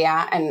Mourinho in Serie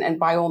A, and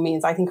by all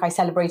means, I think I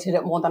celebrated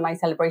it more than I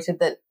celebrated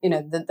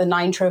the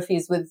 9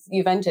 trophies with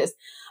Juventus.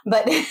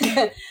 But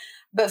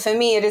but for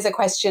me, it is a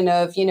question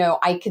of,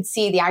 I could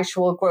see the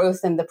actual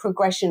growth and the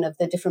progression of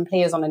the different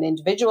players on an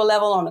individual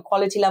level, on a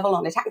quality level,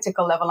 on a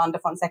tactical level under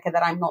Fonseca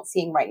that I'm not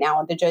seeing right now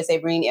under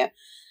Jose Mourinho.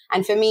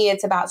 And for me,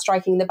 it's about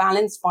striking the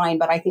balance, fine.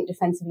 But I think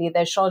defensively,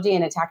 they're shoddy,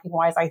 and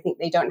attacking-wise, I think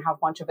they don't have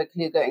much of a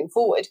clue going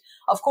forward.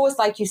 Of course,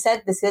 like you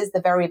said, this is the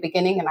very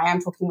beginning, and I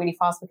am talking really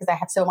fast because I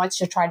have so much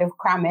to try to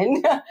cram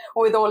in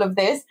with all of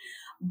this.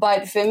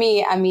 But for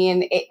me, I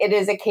mean, it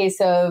is a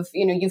case of,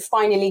 you've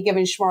finally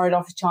given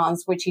Shmorodov a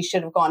chance, which he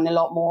should have gotten a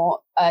lot more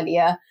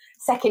earlier.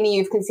 Secondly,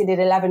 you've conceded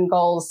 11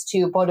 goals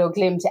to Bodo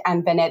Glimt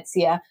and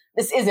Venezia.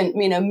 This isn't,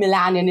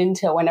 Milan and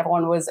Inter when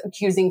everyone was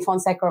accusing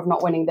Fonseca of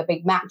not winning the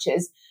big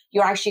matches.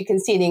 You're actually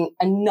conceding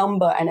a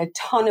number and a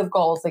ton of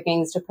goals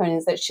against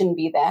opponents that shouldn't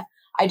be there.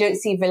 I don't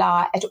see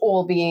Villar at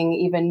all being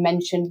even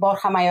mentioned.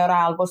 Borja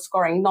Mayoral was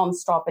scoring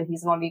nonstop and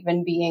he's not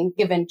even being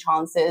given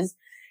chances.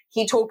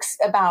 He talks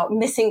about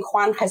missing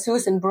Juan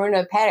Jesus and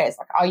Bruno Perez.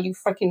 Like, are you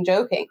freaking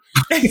joking?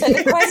 So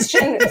the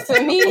question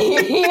for me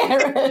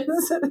here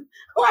is,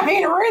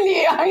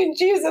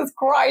 Jesus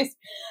Christ.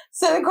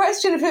 So the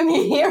question for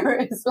me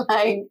here is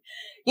like,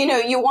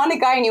 you want a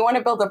guy and you want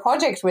to build a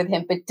project with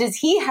him, but does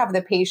he have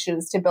the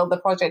patience to build the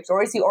project,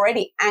 or is he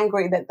already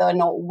angry that they're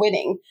not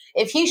winning?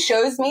 If he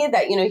shows me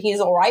that, he's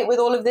all right with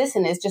all of this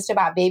and it's just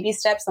about baby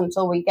steps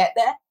until we get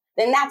there,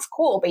 then that's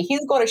cool. But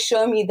he's got to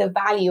show me the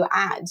value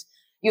add.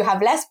 You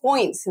have less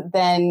points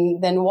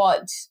than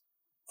what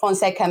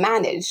Fonseca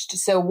managed.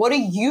 So what are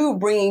you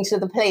bringing to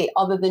the plate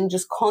other than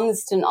just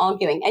constant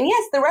arguing? And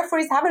yes, the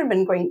referees haven't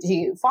been great to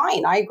you.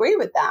 Fine, I agree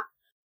with that.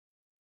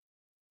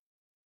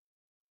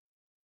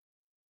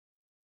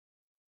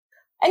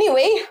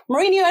 Anyway,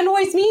 Mourinho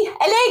annoys me.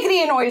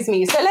 Allegri annoys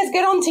me. So let's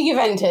get on to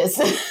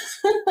Juventus.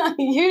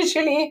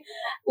 Usually,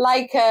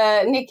 like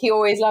Nikki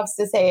always loves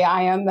to say,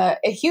 I am a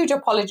huge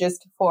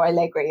apologist for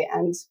Allegri.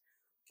 And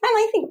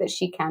I think that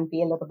she can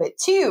be a little bit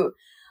too.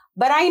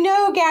 But I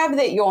know, Gab,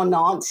 that you're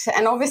not.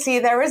 And obviously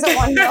there is a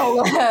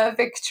 1-0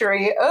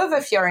 victory over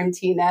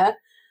Fiorentina.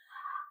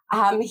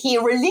 He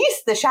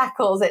released the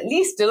shackles at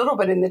least a little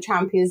bit in the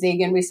Champions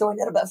League. And we saw a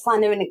little bit of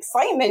fun and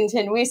excitement.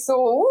 And we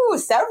saw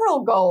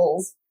several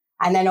goals.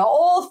 And then it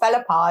all fell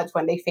apart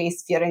when they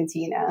faced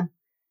Fiorentina.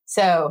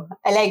 So,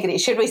 Allegri,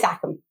 should we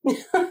sack him?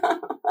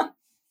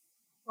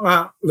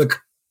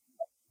 Look,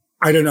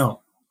 I don't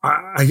know.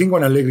 I think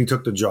when Allegri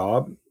took the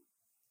job,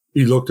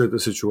 he looked at the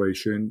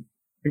situation.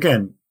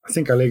 Again, I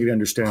think Allegri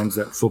understands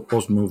that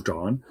football's moved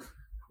on,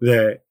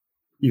 that,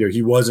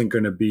 he wasn't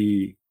going to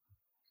be,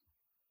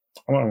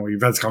 I don't know,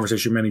 we've had this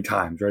conversation many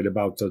times, right,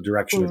 about the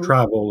direction of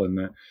travel, and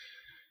that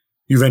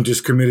Juventus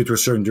committed to a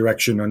certain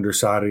direction under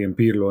Sarri and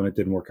Pirlo, and it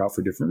didn't work out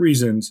for different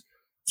reasons.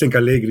 I think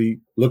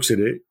Allegri looks at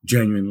it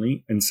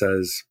genuinely and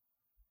says,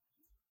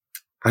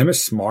 I'm a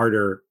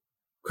smarter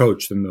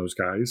coach than those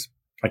guys.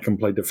 I can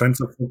play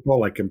defensive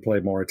football. I can play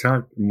more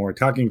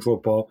attacking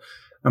football.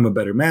 I'm a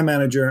better man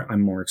manager. I'm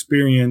more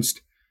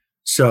experienced.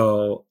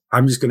 So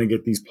I'm just going to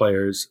get these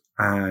players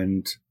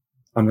and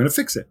I'm going to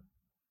fix it.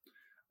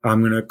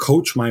 I'm going to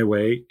coach my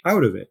way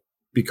out of it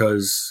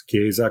because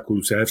Chiesa,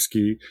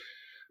 Kulusevski,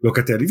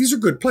 Locatelli, these are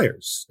good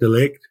players. De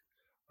Ligt.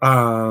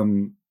 I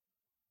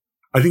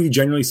think he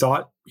genuinely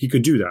thought he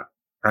could do that.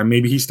 And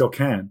maybe he still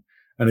can.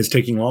 And it's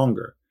taking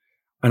longer.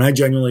 And I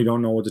genuinely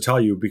don't know what to tell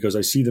you because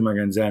I see them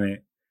against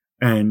Zenit.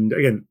 And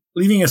again,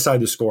 leaving aside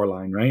the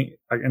scoreline, right?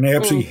 And I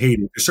absolutely hate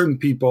it. There's certain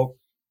people,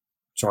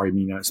 sorry,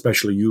 Mina,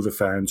 especially Juve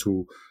fans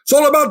who, it's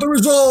all about the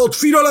result,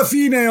 fino alla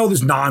fine, all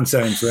this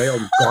nonsense, right? All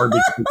this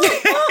garbage.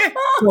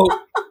 So,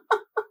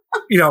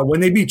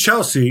 when they beat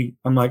Chelsea,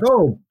 I'm like,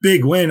 oh,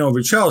 big win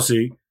over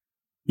Chelsea.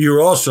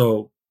 You're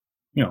also,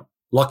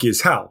 lucky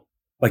as hell.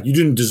 Like, you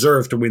didn't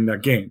deserve to win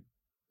that game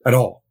at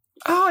all.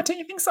 Oh, don't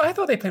you think so? I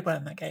thought they played well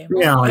in that game.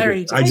 Yeah,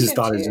 I just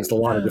thought it was just a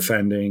lot of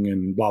defending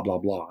and blah, blah,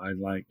 blah. And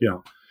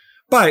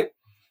but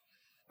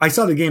I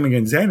saw the game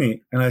against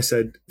Zenit and I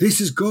said, this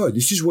is good.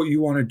 This is what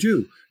you want to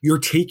do. You're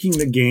taking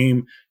the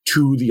game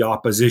to the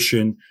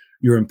opposition.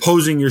 You're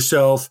imposing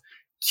yourself.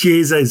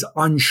 Chiesa is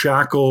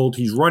unshackled.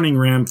 He's running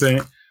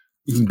rampant.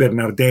 Even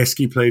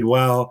Bernardeschi played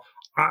well.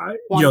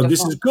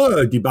 this is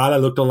good.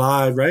 Dybala looked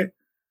alive, right?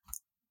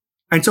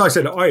 And so I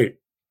said, all right,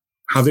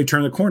 how they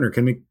turn the corner?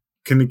 Can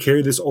they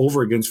carry this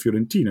over against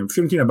Fiorentina?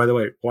 Fiorentina, by the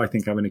way, I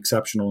think have an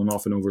exceptional and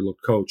often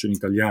overlooked coach in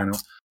Italiano.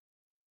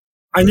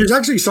 And there's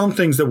actually some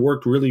things that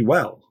worked really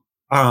well.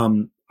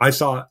 I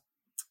thought,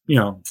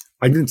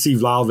 I didn't see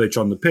Vlahovic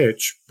on the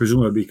pitch,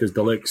 presumably because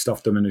De Ligt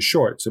stuffed him in his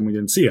shorts and we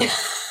didn't see him.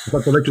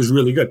 But De Ligt was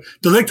really good.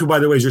 De Ligt, who, by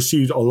the way, has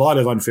received a lot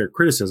of unfair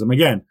criticism,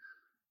 again,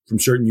 from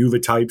certain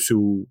Juve types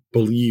who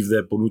believe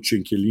that Bonucci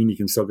and Chiellini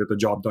can still get the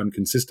job done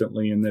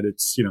consistently and that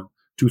it's,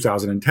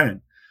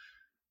 2010.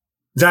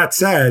 That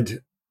said,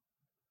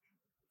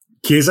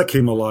 Chiesa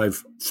came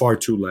alive far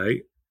too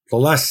late. The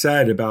less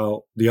said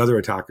about the other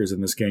attackers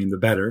in this game, the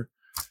better.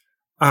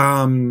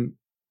 And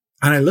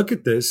I look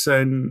at this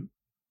and,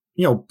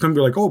 can be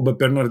like, oh, but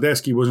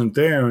Bernardeschi wasn't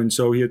there. And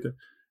so he had to.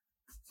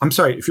 I'm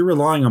sorry, if you're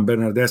relying on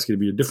Bernardeschi to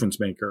be a difference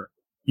maker,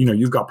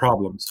 you've got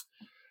problems.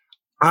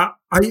 I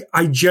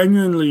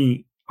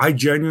genuinely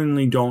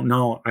don't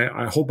know.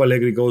 I hope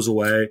Allegri goes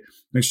away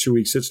next 2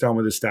 weeks, sits down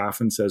with his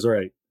staff and says, all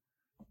right,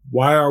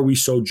 why are we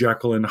so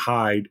Jekyll and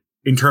Hyde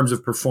in terms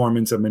of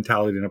performance and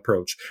mentality and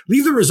approach?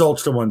 Leave the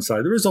results to one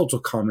side. The results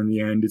will come in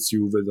the end. It's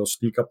Juve. They'll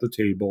sneak up the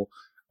table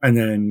and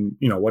then,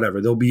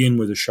 whatever. They'll be in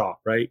with a shot,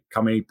 right?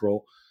 Come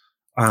April.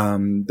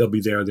 They'll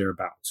be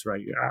thereabouts,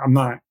 right?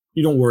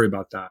 You don't worry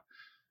about that.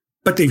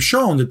 But they've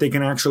shown that they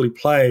can actually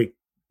play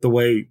the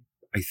way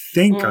I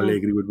think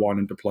Allegri would want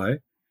him to play.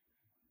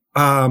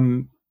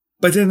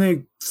 But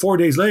then 4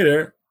 days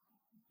later,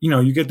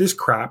 you get this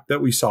crap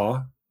that we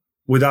saw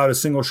without a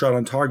single shot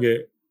on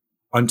target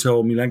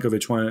until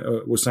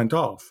Milenkovic was sent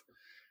off.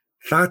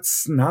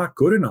 That's not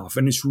good enough.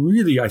 And it's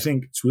really,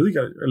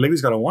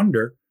 Allegri's got to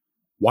wonder,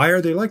 why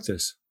are they like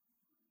this?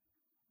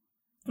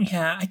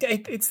 Yeah,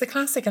 it's the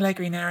classic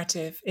Allegri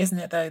narrative, isn't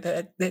it, though,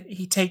 that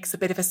he takes a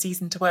bit of a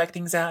season to work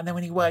things out. And then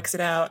when he works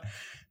it out,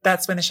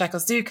 that's when the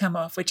shackles do come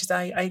off, which is,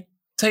 I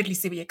totally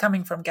see where you're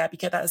coming from, Gab. You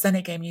get that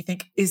Zenit game and you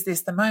think, is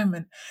this the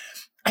moment?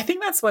 I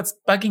think that's what's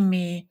bugging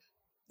me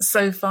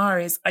so far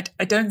is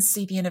I don't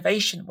see the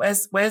innovation.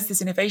 Where's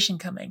this innovation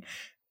coming?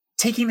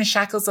 Taking the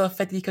shackles off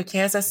Federico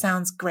Chiesa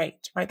sounds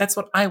great, right? That's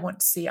what I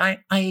want to see.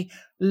 I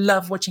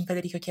love watching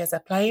Federico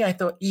Chiesa play. I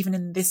thought even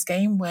in this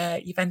game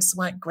where Juventus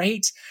weren't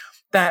great,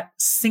 that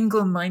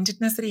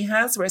single-mindedness that he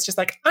has, where it's just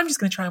like, I'm just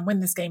going to try and win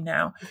this game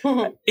now.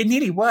 It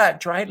nearly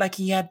worked, right? Like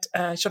he had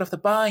a shot off the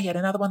bar. He had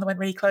another one that went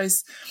really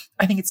close.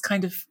 I think it's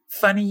kind of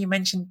funny. You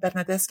mentioned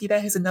Bernardeschi there,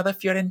 who's another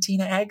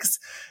Fiorentina ex.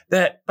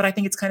 But I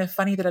think it's kind of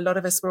funny that a lot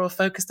of us were all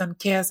focused on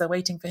Chiesa,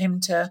 waiting for him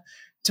to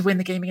win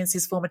the game against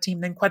his former team.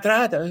 Then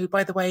Cuadrado, who,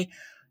 by the way,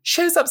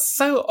 shows up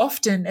so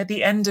often at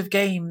the end of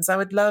games. I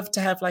would love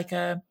to have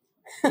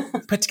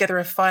put together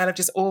a file of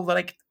just all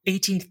the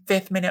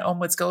 85th minute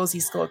onwards goals he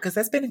scored, because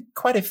there's been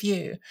quite a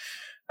few.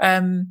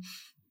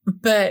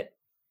 But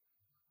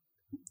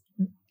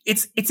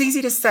it's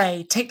easy to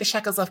say, take the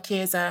shackles off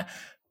Chiesa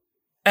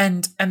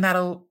and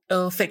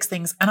it'll fix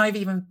things. And I've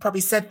even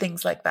probably said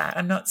things like that.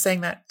 I'm not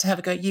saying that to have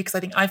a go at you, because I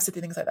think I've said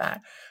things like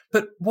that.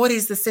 But what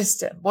is the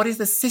system? What is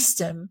the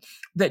system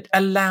that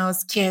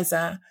allows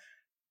Chiesa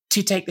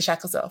to take the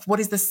shackles off?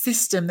 What is the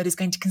system that is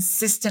going to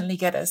consistently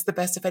get us the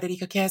best of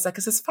Federico Chiesa?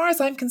 Because as far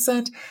as I'm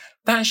concerned,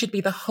 that should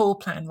be the whole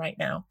plan right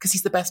now, because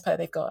he's the best player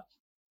they've got.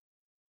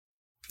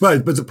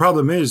 Right, but the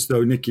problem is,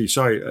 though, Nikki,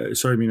 sorry,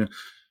 Mina,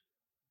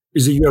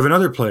 is that you have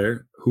another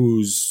player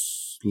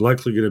who's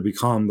likely going to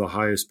become the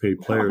highest paid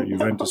player at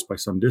Juventus by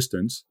some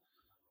distance,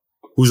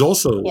 who's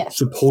also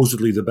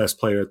supposedly the best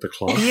player at the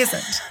club. He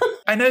isn't.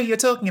 I know who you're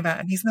talking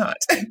about, and he's not.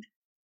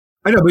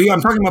 I know, but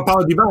I'm talking about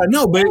Paulo Dybala.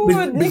 No, but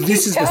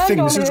this is the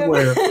thing. This is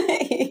where,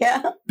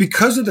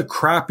 because of the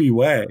crappy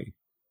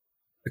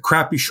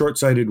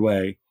short-sighted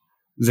way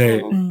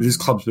that this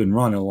club's been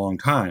run a long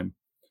time,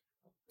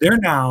 they're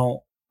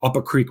now up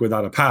a creek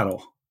without a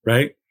paddle,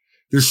 right?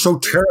 They're so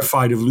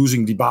terrified of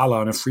losing Dybala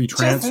on a free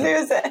transfer.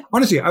 Just lose it.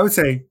 Honestly, I would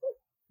say,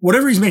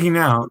 whatever he's making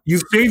now,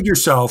 you've saved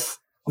yourself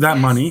that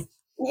money.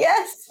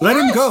 Yes. Let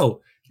him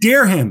go.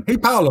 Dare him. Hey,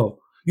 Paulo,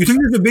 you think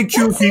there's a big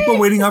queue of people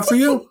waiting up for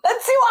you?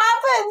 Let's see what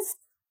happens.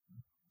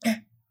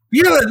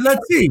 Yeah,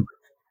 let's see.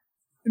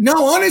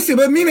 No, honestly,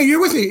 but Mina, you're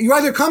with me. You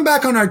either come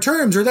back on our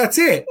terms or that's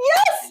it.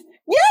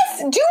 Yes,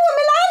 do what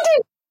Milan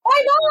did.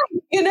 Why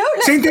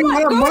not? Same thing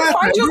with Morata.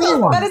 Find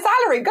yourself a better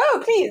salary. Go,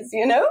 please,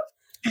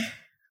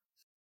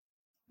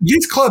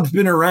 This club's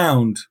been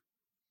around.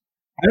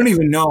 I don't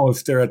even know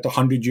if they're at the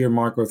 100-year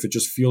mark or if it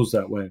just feels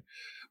that way.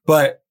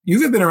 But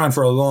you've been around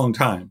for a long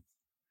time.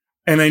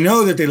 And I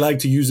know that they like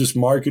to use this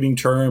marketing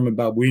term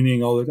about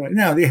winning all the time.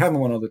 No, they haven't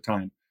won all the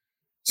time.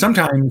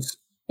 Sometimes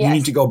you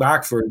need to go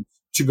backwards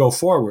to go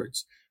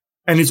forwards.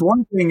 And it's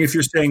one thing if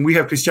you're saying we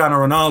have Cristiano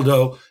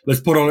Ronaldo,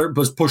 let's put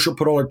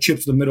all our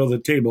chips in the middle of the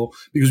table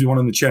because we won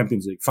in the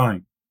Champions League.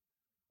 Fine.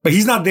 But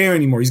he's not there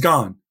anymore. He's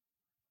gone.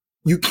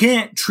 You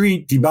can't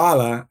treat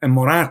Dybala and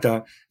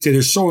Morata, say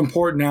they're so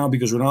important now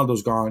because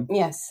Ronaldo's gone.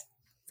 Yes.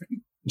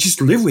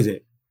 Just live with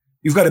it.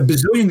 You've got a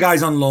bazillion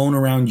guys on loan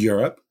around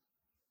Europe.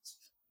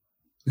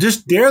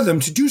 Just dare them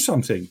to do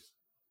something.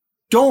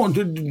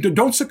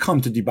 don't succumb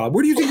to Dybala.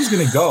 Where do you think he's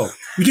going to go?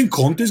 You think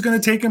Conte is going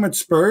to take him at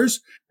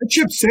Spurs? That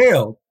ship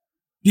sailed.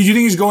 Did you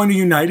think he's going to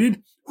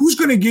United? Who's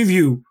going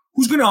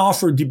to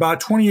offer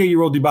Dybala,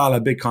 28-year-old Dybala, a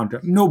big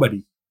contract?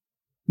 Nobody.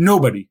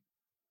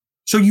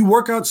 So you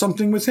work out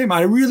something with him.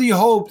 I really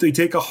hope they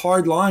take a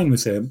hard line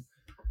with him,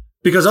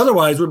 because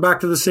otherwise we're back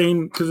to the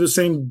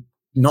same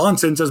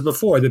nonsense as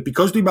before, that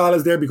because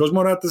Dybala's there, because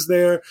Morata's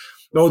there,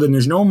 then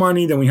there's no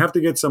money, then we have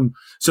to get some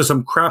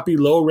crappy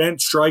low-rent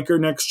striker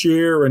next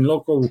year, and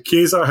local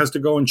Chiesa has to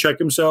go and check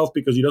himself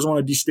because he doesn't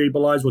want to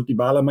destabilize what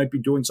Dybala might be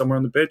doing somewhere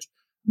on the pitch.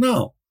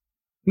 No.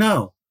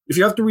 If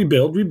you have to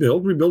rebuild with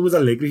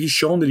Allegri. He's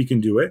shown that he can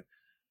do it.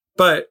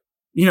 But,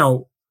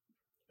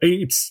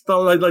 it's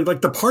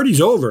like the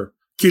party's over.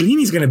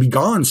 Chiellini's going to be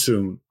gone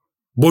soon.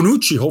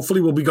 Bonucci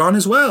hopefully will be gone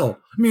as well.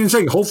 I mean, I'm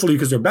saying hopefully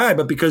because they're bad,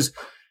 but because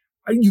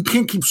you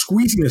can't keep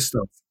squeezing this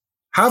stuff.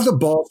 Have the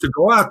balls to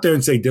go out there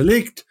and say, De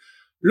Ligt,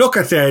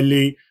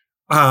 Locatelli,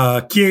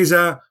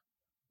 Chiesa,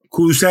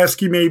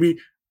 Kulusevski maybe.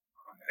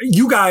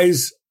 You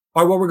guys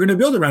are what we're going to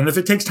build around. If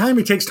it takes time,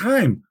 it takes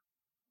time.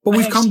 But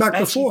we've come back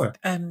before.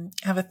 I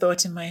have a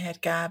thought in my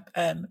head, Gab,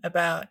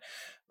 about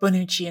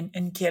Bonucci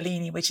and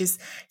Chiellini, which is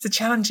it's a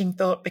challenging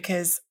thought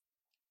because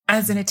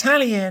as an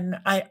Italian,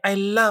 I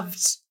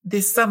loved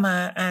this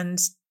summer, and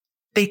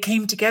they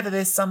came together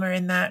this summer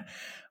in that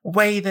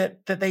way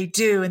that they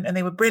do, and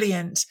they were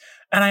brilliant.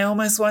 And I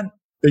almost want...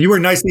 You were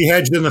nicely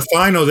hedged in the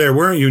final there,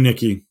 weren't you,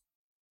 Nikki?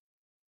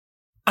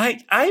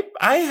 I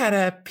had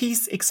a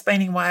piece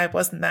explaining why I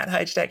wasn't that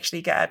hedged,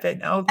 actually, Gab,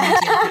 an old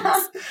medium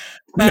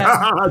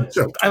piece.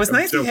 I was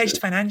nicely hedged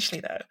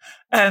financially,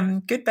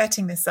 though. Good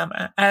betting this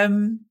summer.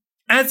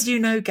 As you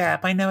know,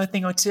 Gab, I know a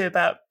thing or two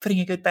about putting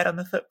a good bet on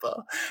the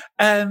football.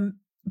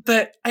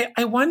 But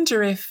I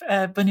wonder if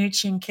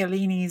Bonucci and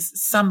Chiellini's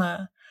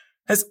summer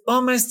has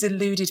almost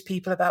deluded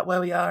people about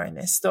where we are in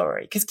this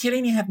story. Because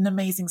Chiellini had an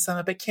amazing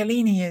summer, but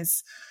Chiellini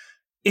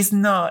is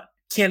not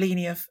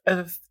Chiellini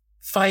of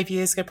 5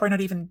 years ago, probably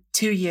not even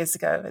 2 years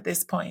ago at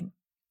this point.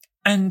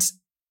 And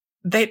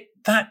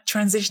that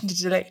transition to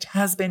De Ligt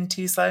has been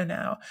too slow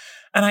now.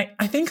 And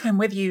I think I'm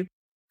with you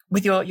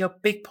with your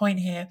big point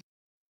here.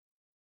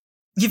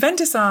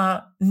 Juventus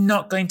are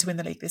not going to win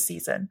the league this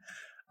season.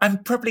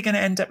 I'm probably going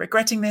to end up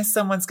regretting this.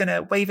 Someone's going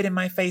to wave it in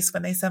my face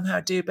when they somehow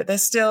do, but they're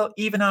still,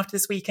 even after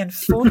this weekend,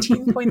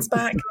 14 points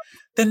back.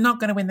 They're not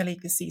going to win the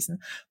league this season.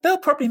 They'll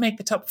probably make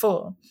the top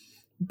four,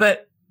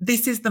 but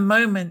this is the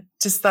moment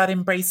to start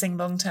embracing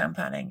long-term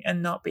planning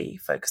and not be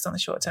focused on the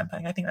short-term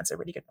planning. I think that's a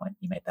really good point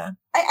you made there.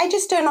 I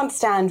just don't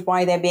understand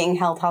why they're being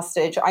held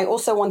hostage. I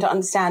also want to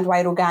understand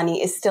why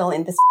Rugani is still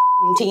in this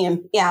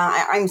team.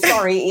 Yeah, I'm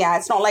sorry. Yeah,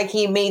 it's not like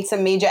he made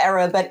some major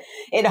error, but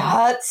it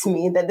hurts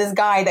me that this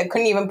guy that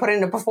couldn't even put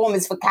in a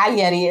performance for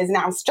Cagliari is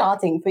now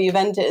starting for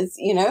Juventus,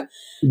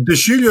 De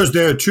Sciglio's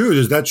there too.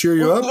 Does that cheer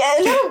you up? Yeah,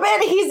 a little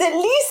bit. He's at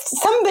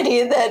least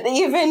somebody that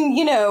even,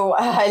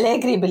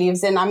 Allegri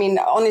believes in. I mean,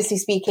 honestly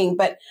speaking,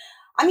 but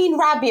I mean,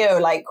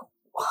 Rabiot,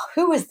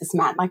 who is this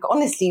man?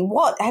 Honestly,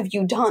 what have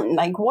you done?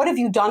 What have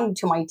you done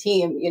to my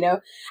team,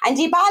 And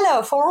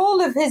Dybala, for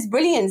all of his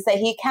brilliance that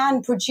he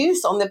can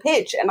produce on the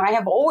pitch, and I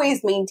have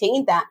always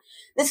maintained that,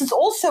 this is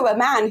also a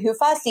man who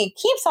firstly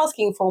keeps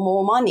asking for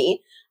more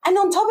money, and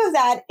on top of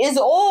that is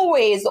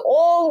always,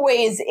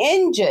 always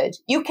injured.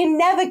 You can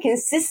never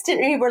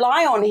consistently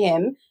rely on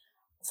him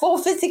for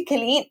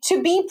physically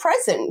to be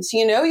present.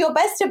 Your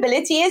best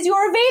ability is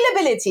your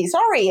availability.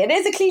 Sorry, it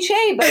is a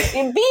cliche, but be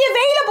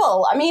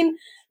available. I mean,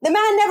 the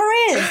man never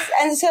is.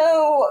 And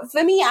so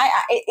for me,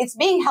 it's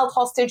being held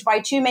hostage by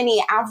too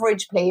many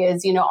average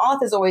players.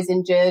 Arthur's always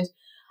injured.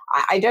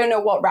 I don't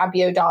know what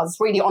Rabiot does,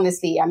 really,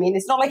 honestly. I mean,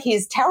 it's not like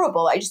he's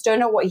terrible. I just don't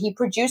know what he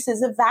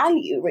produces of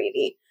value,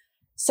 really.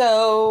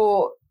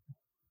 So...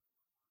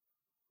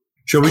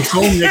 Shall we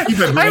call Nikki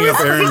by bringing up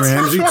Aaron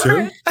Ramsey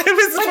too? But they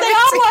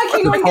are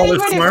working on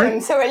getting rid of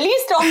him. So at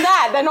least on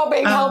that, they're not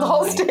being held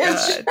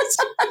hostage.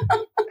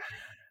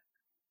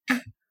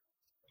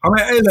 All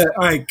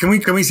right. Can we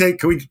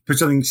put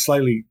something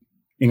slightly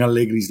in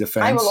Allegri's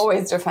defense? I will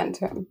always defend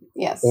him.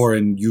 Yes. Or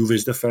in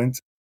Juve's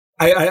defense.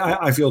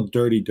 I feel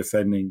dirty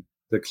defending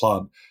the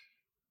club.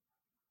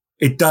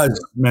 It does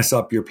mess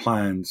up your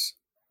plans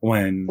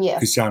when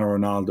Cristiano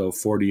Ronaldo,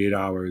 48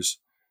 hours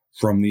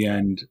from the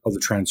end of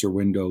the transfer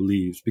window,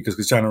 leaves, because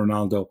Cristiano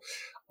Ronaldo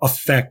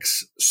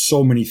affects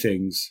so many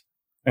things,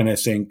 and I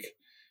think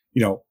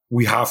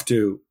we have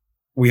to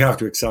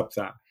accept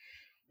that.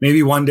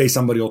 Maybe one day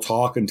somebody will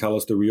talk and tell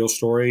us the real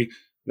story.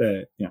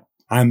 That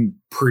I'm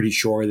pretty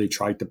sure they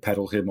tried to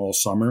peddle him all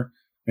summer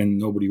and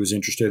nobody was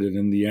interested. And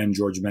in the end,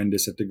 George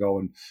Mendes had to go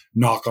and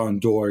knock on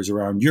doors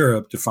around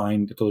Europe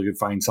until he could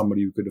find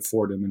somebody who could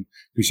afford him, and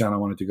Cristiano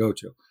wanted to go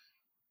to.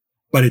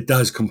 But it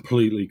does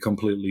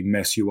completely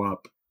mess you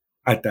up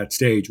at that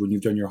stage when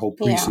you've done your whole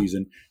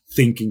preseason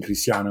thinking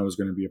Cristiano is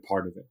going to be a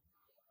part of it.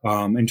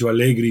 And to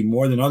Allegri,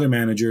 more than other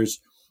managers,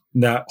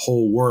 that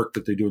whole work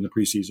that they do in the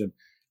preseason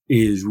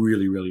is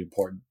really, really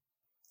important.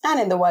 And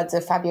in the words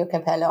of Fabio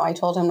Capello, I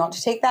told him not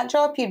to take that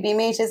job. You'd be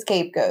made his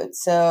scapegoat.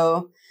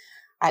 So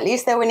At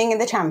least they're winning in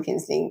the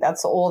Champions League.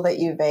 That's all that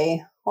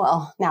Juve,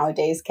 well,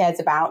 nowadays cares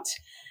about.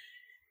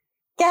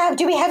 Gab,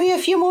 do we have you a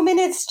few more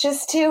minutes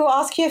just to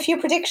ask you a few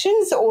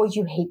predictions? Or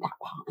you hate that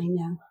part, I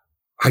know.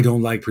 I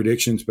don't like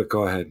predictions, but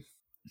go ahead.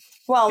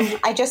 Well,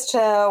 I just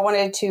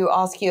wanted to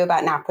ask you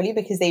about Napoli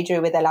because they drew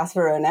with Hellas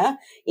Verona.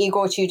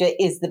 Igor Tudor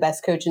is the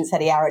best coach in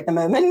Serie A at the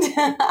moment,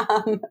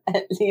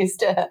 at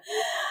least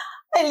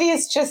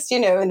just,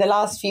 in the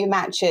last few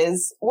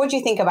matches. What do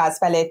you think about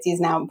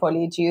Spalletti's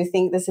Napoli? Do you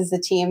think this is a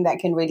team that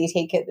can really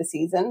take it this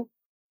season?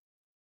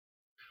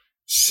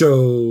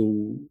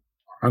 So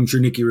I'm sure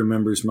Nikki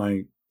remembers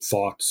my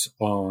thoughts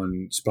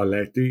on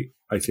Spalletti.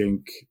 I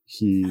think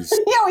he's...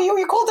 Yeah,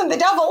 you called him the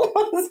devil.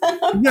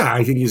 Yeah,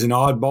 I think he's an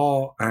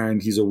oddball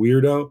and he's a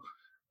weirdo.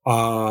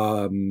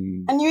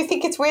 And you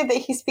think it's weird that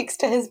he speaks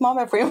to his mom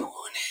every morning?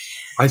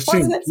 I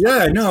think,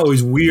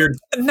 he's weird.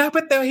 No,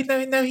 but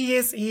he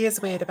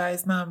is weird about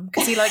his mum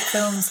because he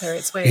films her.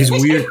 It's weird. His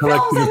weird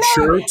collection of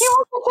shirts. He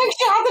wants to think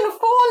she hasn't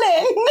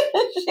fallen.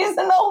 She's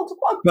an old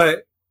one.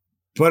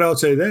 But I'll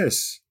say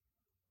this.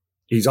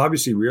 He's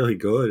obviously really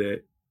good at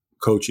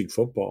coaching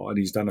football and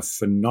he's done a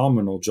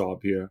phenomenal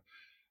job here.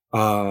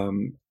 I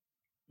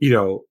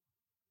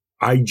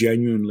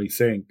genuinely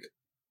think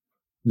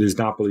this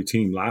Napoli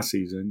team last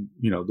season,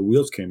 the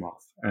wheels came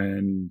off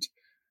and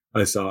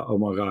I thought, oh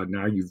my God,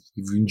 now you've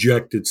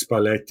injected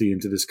Spalletti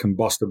into this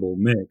combustible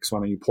mix. Why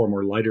don't you pour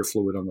more lighter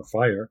fluid on the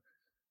fire?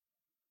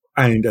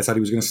 And I thought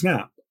he was going to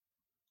snap.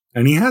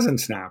 And he hasn't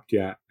snapped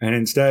yet. And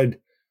instead,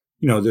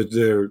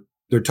 they're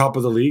top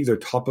of the league. They're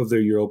top of their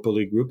Europa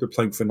League group. They're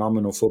playing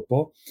phenomenal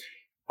football.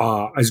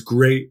 As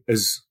great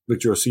as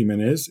Victor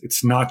Osimhen is,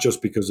 it's not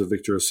just because of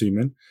Victor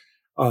Osimhen.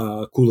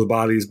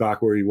 Koulibaly is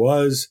back where he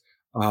was.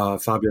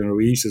 Fabian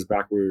Ruiz is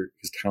back where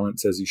his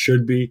talent says he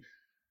should be.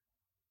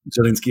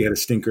 Zielinski had a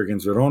stinker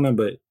against Verona,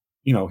 but,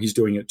 he's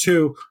doing it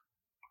too.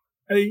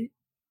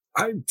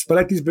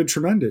 Spalletti's been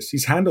tremendous.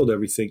 He's handled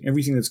everything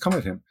that's come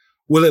at him.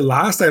 Will it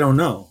last? I don't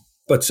know.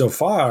 But so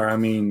far,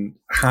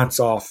 hats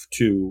off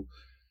to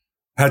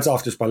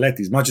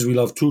Spalletti. As much as we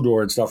love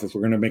Tudor and stuff, if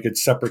we're going to make a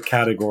separate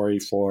category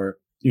for,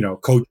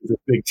 coaches of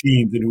big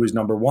teams and who is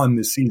number one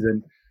this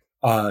season,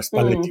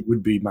 Spalletti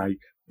would be my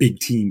big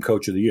team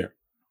coach of the year.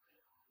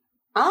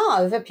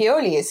 The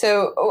Pioli.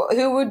 So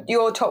who would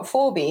your top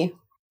four be?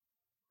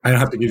 I don't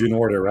have to give you an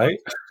order, right?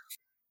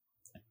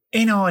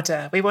 In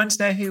order. We want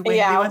to know who wins.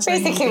 Yeah,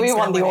 basically we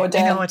want the order.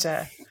 In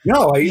order.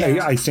 No,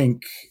 I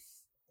think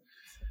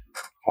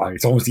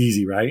it's almost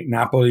easy, right?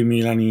 Napoli,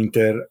 Milan,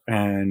 Inter,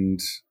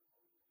 and...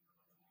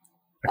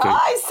 Okay.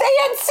 Say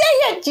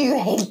it! You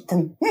hate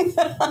them.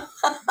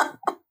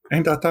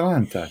 And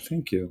Atalanta,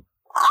 thank you.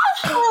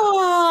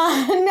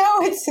 No,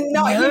 it's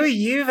not. No,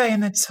 Juve in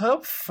the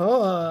top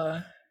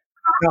four.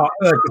 No,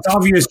 it's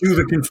obvious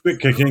Juve can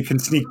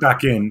sneak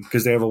back in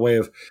because they have a way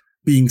of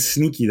being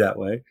sneaky that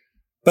way.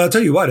 But I'll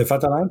tell you what, if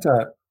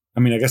Atalanta,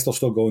 I guess they'll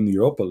still go in the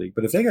Europa League,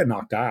 but if they get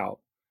knocked out,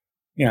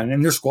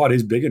 and their squad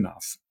is big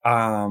enough,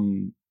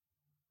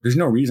 there's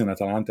no reason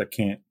Atalanta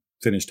can't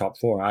finish top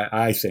four,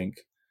 I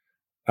think.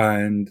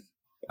 And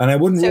I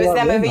wouldn't. So it's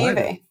them over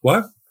Juve.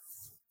 What?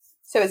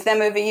 So it's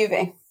them over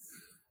Juve.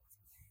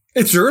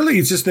 It's early.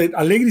 It's just that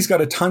Allegri's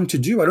got a ton to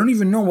do. I don't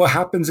even know what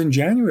happens in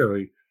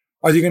January.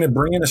 Are they going to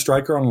bring in a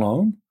striker on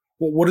loan?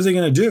 Well, what are they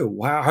going to do?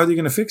 How are they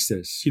going to fix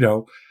this?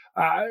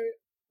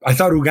 I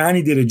thought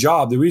Rugani did a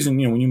job. The reason,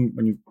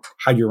 when you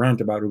had your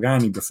rant about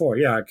Rugani before,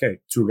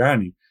 it's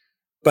Rugani.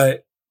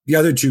 But the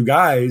other two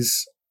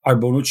guys are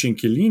Bonucci and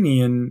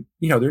Chiellini, and,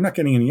 they're not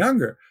getting any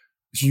younger.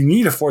 So you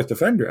need a fourth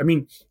defender.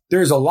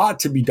 There's a lot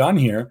to be done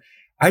here.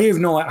 I have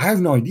no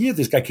idea if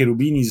this guy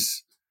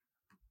Cherubini's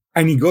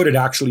any good at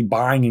actually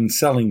buying and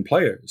selling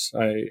players.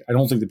 I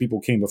don't think the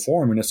people came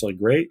before him are necessarily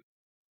great.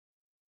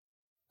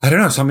 I don't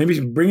know. So maybe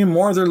bringing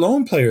more of their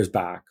loan players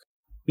back.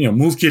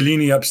 Move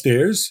Chiellini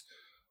upstairs,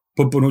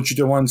 put Bonucci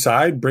to one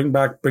side, bring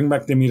back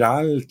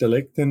Demiral, De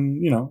Ligt,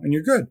 and and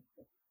you're good.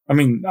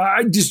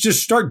 I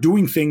just start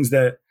doing things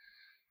that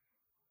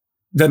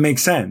make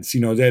sense.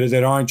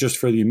 That aren't just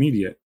for the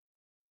immediate.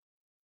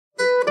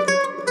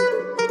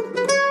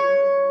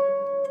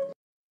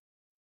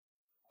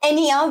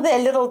 Any other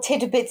little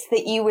tidbits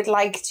that you would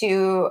like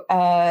to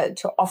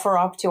offer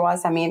up to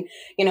us?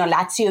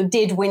 Lazio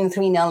did win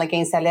 3-0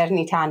 against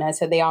Salernitana,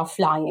 so they are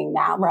flying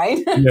now, right?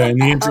 Yeah, in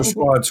the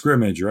inter-squad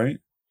scrimmage, right?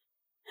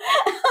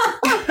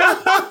 That's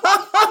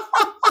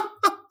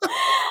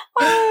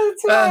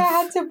why I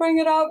had to bring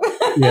it up.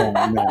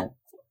 Yeah, no.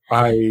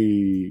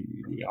 I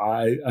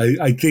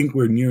think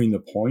we're nearing the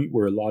point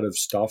where a lot of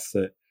stuff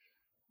that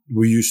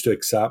we used to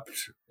accept,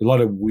 a lot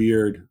of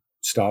weird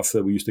stuff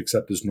that we used to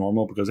accept as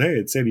normal because, hey,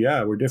 it's Serie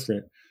A, we're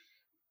different.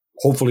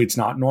 Hopefully it's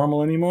not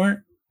normal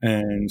anymore.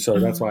 And so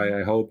that's why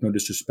I hope, no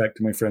disrespect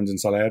to my friends in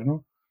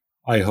Salerno,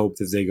 I hope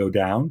that they go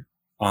down.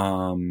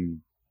 I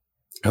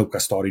hope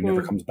Castori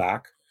never comes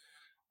back.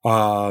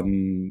 I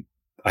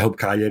hope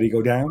Cagliari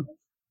go down.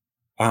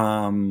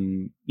 I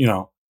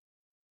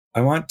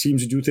want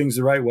teams to do things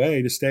the right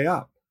way to stay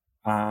up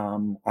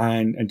and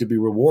to be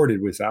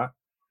rewarded with that.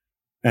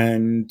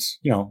 And,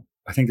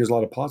 I think there's a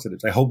lot of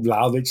positives. I hope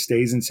Vlahovic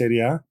stays in Serie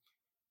A.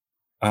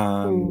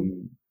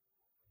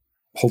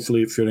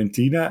 Hopefully at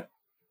Fiorentina,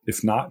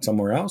 if not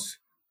somewhere else.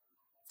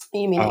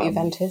 You mean at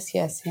Juventus?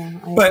 Yes, yeah.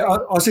 But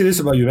I'll say this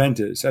about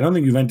Juventus. I don't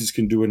think Juventus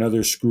can do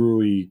another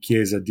screwy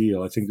Chiesa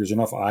deal. I think there's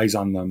enough eyes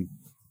on them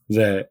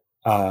that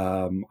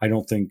I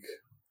don't think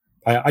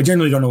 – I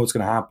generally don't know what's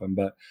going to happen.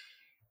 But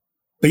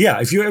yeah,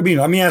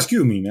 let me ask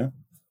you, Mina,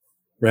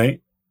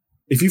 right?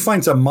 If you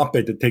find some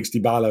Muppet that takes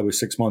Dybala with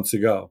 6 months to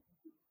go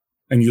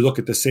and you look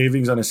at the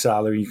savings on his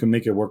salary, you can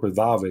make it work with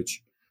Vlahovic,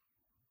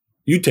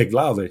 you take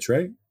Vlahovic,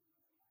 right?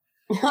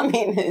 I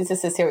mean, is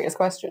this a serious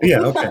question? Yeah,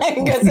 okay.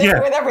 Because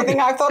with everything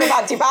I've thought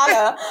about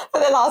Dybala for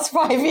the last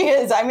 5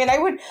 years, I mean,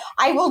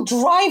 I will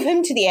drive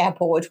him to the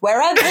airport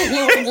wherever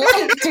he would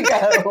like to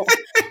go.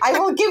 I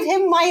will give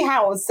him my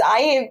house.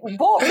 I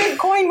bought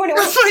Bitcoin when it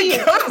was cheap,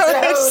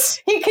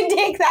 so he can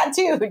take that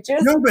too.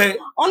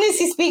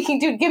 Honestly speaking,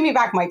 dude, give me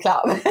back my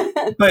club.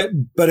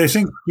 but I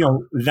think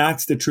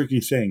that's the tricky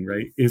thing,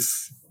 right?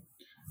 If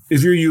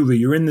you're Juve,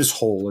 you're in this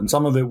hole, and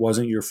some of it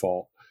wasn't your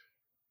fault,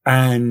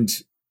 and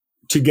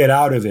to get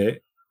out of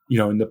it,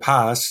 in the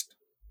past,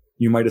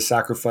 you might have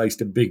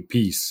sacrificed a big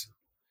piece.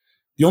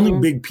 The only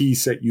big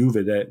piece at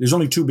Juve there's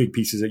only two big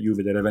pieces at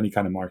Juve that have any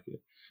kind of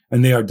market,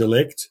 and they are De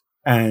Ligt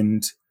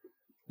and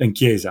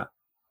Chiesa.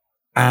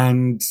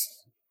 And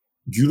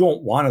you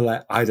don't want to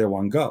let either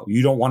one go.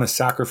 You don't want to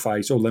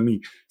sacrifice, let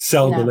me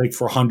sell De Ligt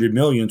for 100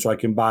 million so I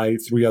can buy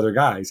three other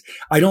guys.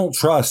 I don't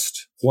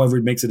trust whoever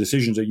makes the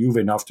decisions at Juve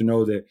enough to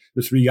know that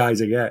the three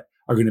guys I get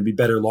are going to be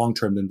better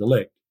long-term than De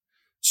Ligt.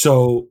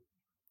 So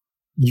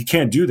you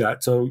can't do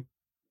that. So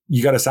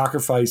you got to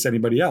sacrifice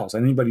anybody else.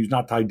 Anybody who's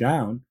not tied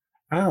down,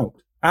 out.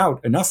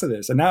 Enough of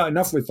this. And now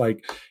enough with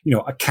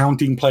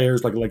accounting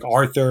players like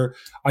Arthur,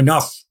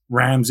 enough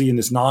Ramsey and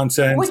this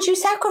nonsense. Would you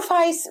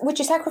sacrifice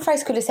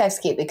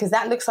Kulusevski? Because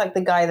that looks like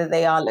the guy that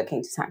they are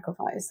looking to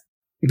sacrifice.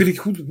 But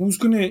who's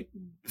going to...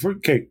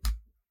 Okay,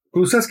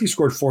 Kulusevski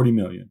scored 40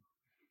 million.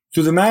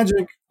 So the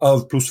magic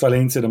of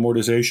plusvalenza and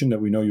amortization that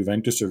we know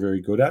Juventus are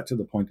very good at, to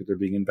the point that they're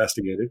being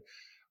investigated.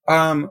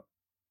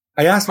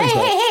 I asked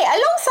myself... Hey,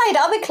 alongside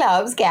other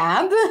clubs,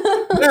 Gab.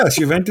 Yes,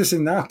 Juventus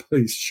and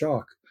Napoli,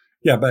 shock.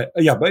 But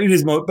it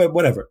is, but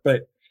whatever.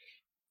 But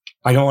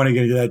I don't want to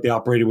get into that. They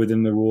operated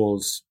within the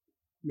rules.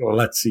 Well,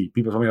 let's see.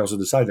 Somebody else will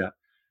decide that.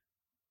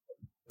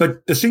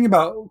 But the thing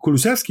about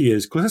Kulusevski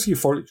is cost you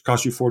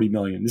 40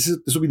 million. This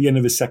will be the end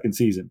of his second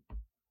season.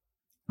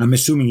 I'm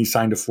assuming he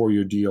signed a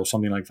 4-year deal,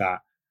 something like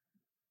that.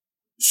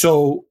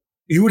 So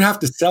you would have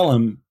to sell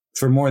him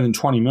for more than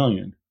 20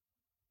 million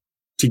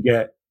to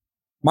get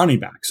money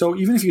back. So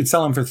even if you could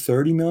sell him for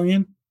 30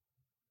 million,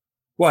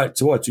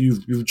 So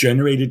you've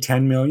generated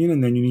 10 million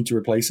and then you need to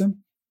replace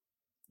him,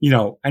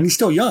 and he's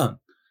still young.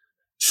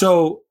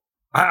 So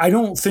I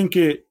don't think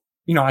it,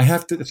 I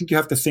think you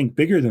have to think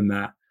bigger than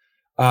that,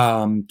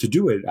 to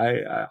do it.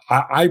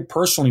 I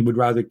personally would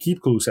rather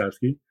keep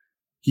Kulusevski.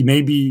 He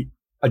may be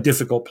a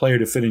difficult player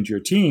to fit into your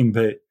team,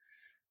 but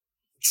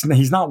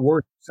he's not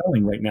worth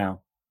selling right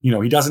now.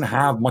 He doesn't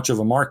have much of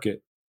a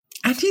market.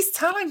 And he's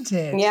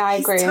talented. Yeah, I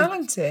agree. He's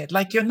talented.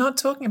 You're not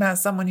talking about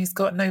someone who's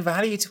got no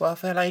value to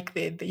offer.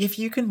 If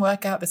you can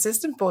work out the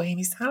system for him,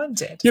 he's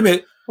talented. Yeah,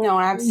 but no,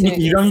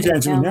 absolutely. You don't need to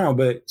answer me now,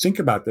 but think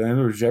about that. In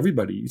other words,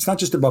 everybody. It's not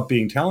just about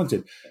being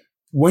talented.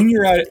 When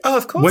you're at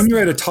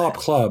a top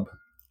club,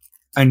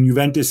 and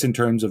Juventus, in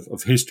terms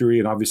of history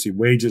and obviously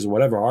wages or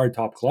whatever, are a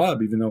top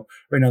club, even though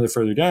right now they're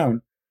further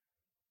down,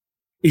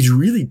 it's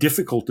really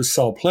difficult to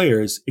sell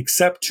players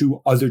except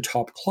to other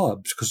top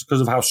clubs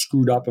because of how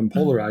screwed up and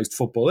polarized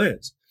football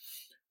is.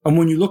 And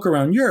when you look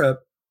around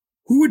Europe,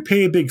 who would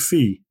pay a big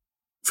fee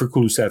for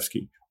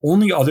Kulusevski?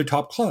 Only other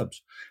top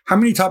clubs. How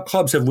many top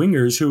clubs have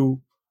wingers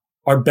who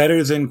are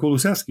better than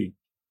Kulusevski?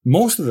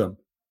 Most of them.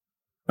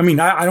 I mean,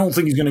 I don't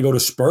think he's going to go to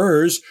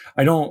Spurs.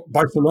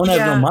 Barcelona has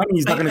no money.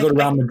 He's not going to go to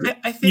Real Madrid.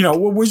 I think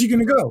where's he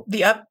going to go?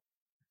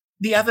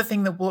 The other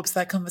thing that warps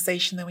that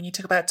conversation, though, when you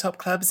talk about top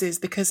clubs, is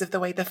because of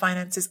the way the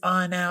finances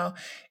are now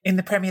in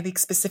the Premier League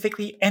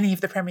specifically, any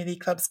of the Premier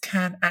League clubs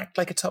can act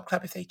like a top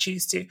club if they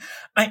choose to.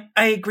 I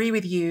agree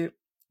with you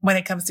when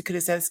it comes to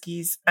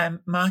Kulusevski's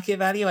market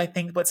value. I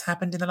think what's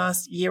happened in the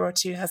last year or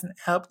two hasn't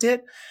helped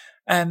it.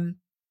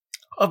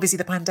 Obviously,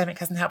 the pandemic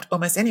hasn't helped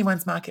almost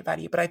anyone's market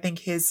value, but I think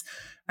his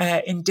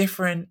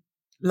indifferent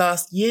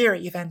last year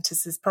at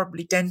Juventus has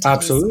probably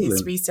dented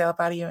his resale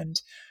value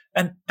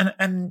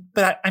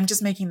but I'm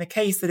just making the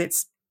case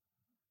that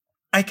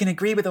I can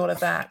agree with all of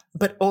that,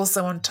 but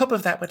also on top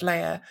of that would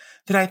layer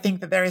that I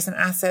think that there is an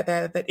asset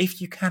there that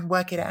if you can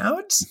work it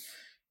out,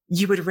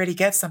 you would really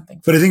get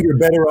something. But I think you're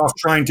better off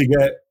trying to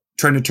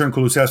turn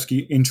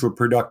Kulusevski into a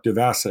productive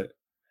asset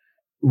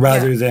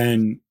rather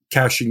than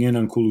cashing in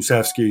on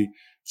Kulusevski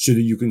so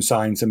that you can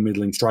sign some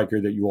middling striker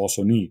that you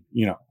also need.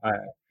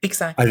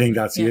 Exactly. I think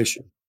that's the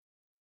issue.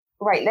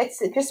 Right,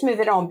 let's just move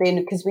it on, Ben,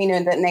 because we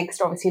know that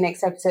next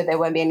episode there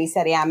won't be any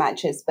Serie A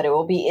matches, but it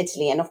will be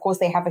Italy. And of course,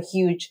 they have a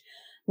huge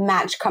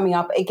match coming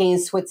up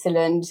against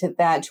Switzerland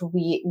that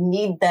we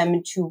need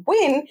them to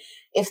win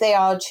if they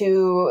are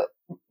to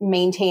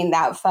maintain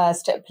that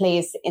first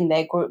place in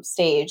their group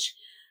stage.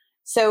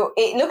 So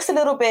it looks a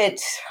little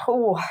bit,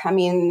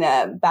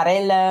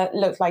 Barella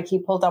looked like he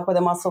pulled up with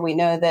a muscle. We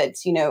know that,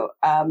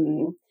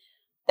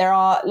 there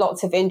are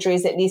lots of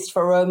injuries, at least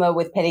for Roma,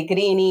 with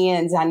Pellegrini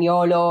and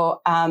Zaniolo.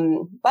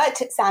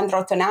 But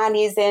Sandro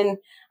Tonali is in.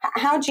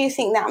 How do you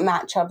think that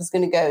matchup is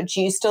going to go?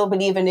 Do you still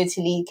believe in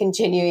Italy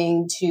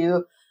continuing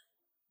to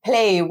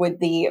play with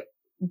the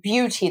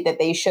beauty that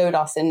they showed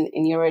us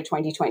in Euro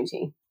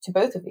 2020? To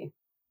both of you.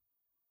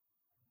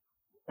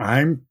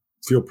 I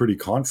feel pretty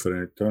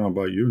confident. Don't know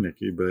about you,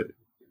 Nikki, but,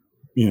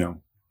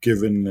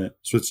 given that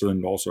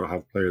Switzerland also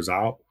have players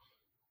out,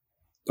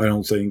 I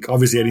don't think,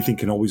 obviously anything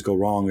can always go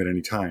wrong at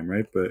any time,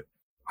 right? But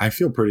I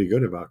feel pretty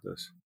good about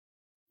this.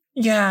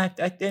 Yeah,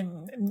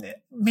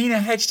 Mina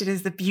hedged it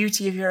as the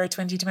beauty of Euro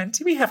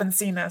 2020. We haven't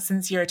seen that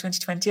since Euro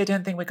 2020. I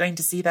don't think we're going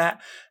to see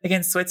that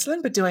against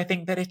Switzerland, but do I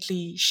think that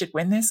Italy should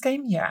win this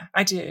game? Yeah,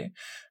 I do.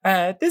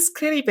 There's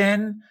clearly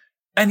been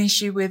an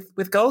issue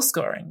with goal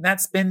scoring.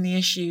 That's been the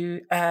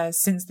issue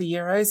since the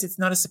Euros. It's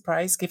not a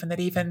surprise, given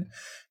that even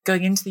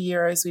going into the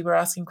Euros, we were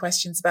asking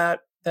questions about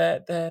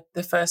the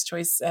first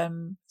choice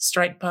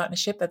strike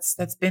partnership.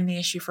 That's been the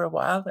issue for a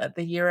while. At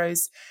the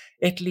Euros,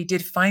 Italy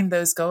did find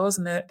those goals,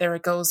 and there are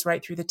goals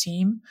right through the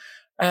team.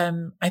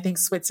 I think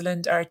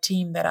Switzerland are a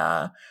team that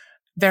are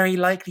very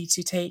likely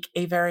to take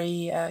a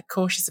very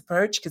cautious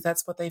approach, because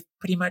that's what they've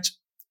pretty much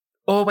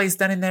always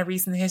done in their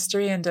recent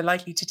history, and are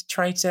likely to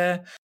try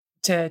to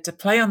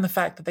play on the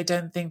fact that they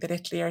don't think that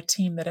Italy are a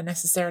team that are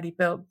necessarily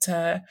built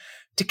to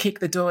kick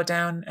the door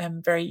down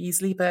very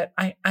easily. But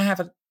I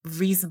have a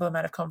reasonable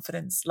amount of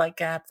confidence, like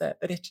Gab, that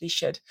Italy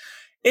should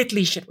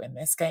win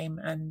this game,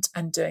 and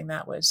doing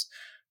that would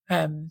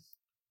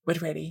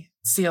really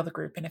seal the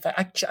group in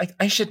effect.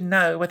 I should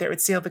know whether it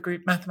would seal the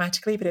group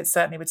mathematically, but it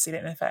certainly would seal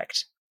it in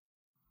effect.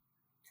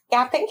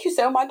 Gab, thank you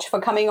so much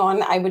for coming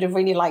on. I would have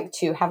really liked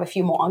to have a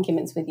few more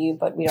arguments with you,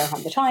 but we don't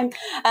have the time.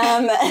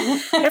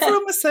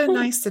 Everyone was so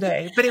nice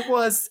today, but it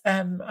was,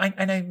 I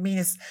know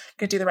Mina's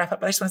going to do the wrap up,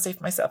 but I just want to say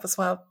for myself as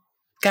well,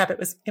 Gab,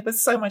 it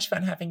was so much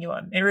fun having you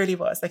on. It really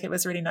was. It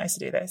was really nice to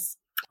do this.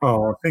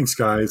 Oh, thanks,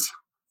 guys.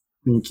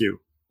 Thank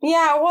you.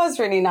 Yeah, it was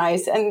really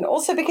nice. And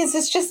also because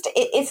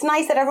it's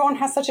nice that everyone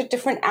has such a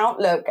different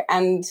outlook,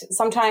 and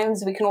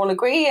sometimes we can all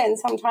agree and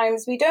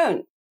sometimes we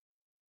don't.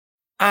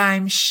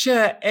 I'm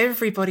sure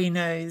everybody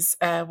knows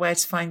where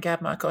to find Gab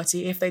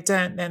Marcotti. If they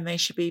don't, then they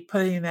should be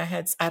pulling their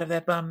heads out of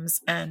their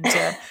bums and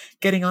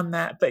getting on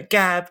that. But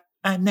Gab,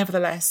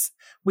 nevertheless,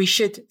 we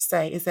should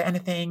say, is there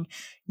anything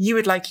you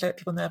would like to let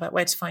people know about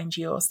where to find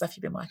your stuff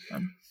you've been working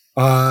on?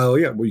 Well,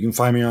 you can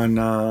find me on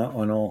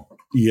all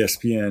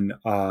ESPN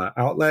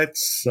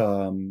outlets.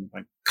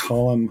 My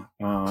column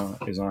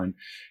is on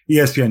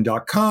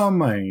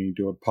ESPN.com. I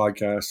do a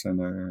podcast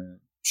and a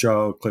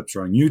show. Clips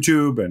are on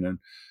YouTube, and then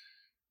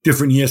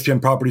different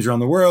ESPN properties around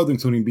the world,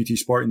 including BT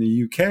Sport in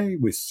the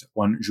UK with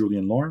one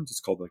Julian Lawrence.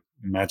 It's called,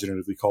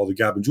 imaginatively called, the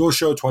Gab and Jules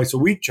Show, twice a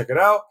week. Check it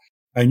out.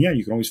 And yeah,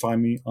 you can always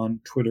find me on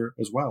Twitter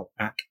as well,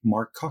 at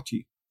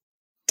Marcotti.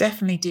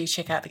 Definitely do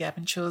check out the Gab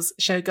and Jules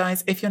Show,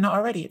 guys. If you're not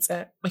already, it's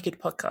a wicked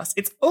podcast.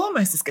 It's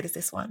almost as good as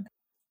this one.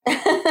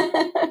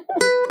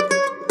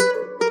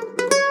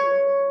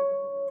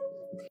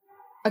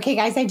 Okay,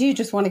 guys, I do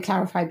just want to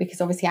clarify, because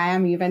obviously I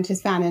am a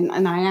Juventus fan,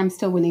 and I am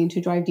still willing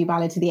to drive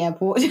Dybala to the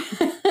airport.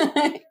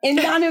 In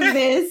none of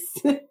this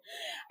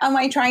am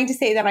I trying to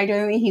say that I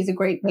don't think he's a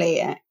great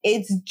player.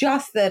 It's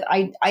just that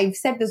I've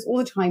said this all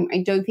the time.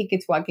 I don't think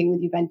it's working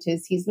with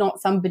Juventus. He's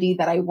not somebody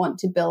that I want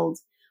to build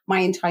my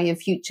entire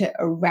future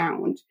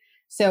around.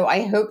 So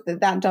I hope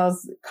that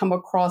does come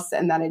across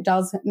and that it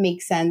does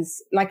make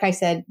sense. Like I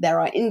said, there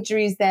are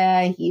injuries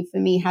there. He, for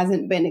me,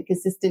 hasn't been a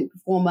consistent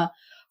performer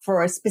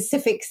for a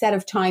specific set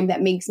of time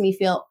that makes me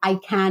feel I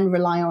can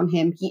rely on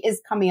him. He is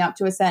coming up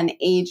to a certain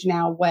age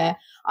now where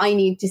I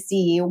need to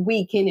see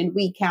week in and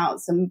week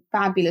out some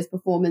fabulous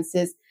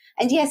performances.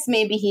 And yes,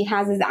 maybe he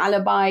has his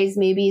alibis.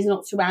 Maybe he's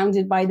not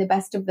surrounded by the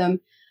best of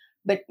them.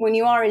 But when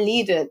you are a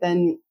leader,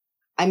 then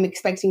I'm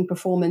expecting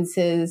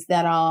performances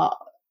that are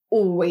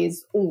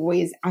always,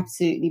 always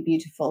absolutely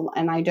beautiful.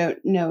 And I don't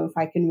know if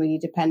I can really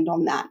depend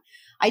on that.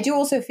 I do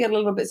also feel a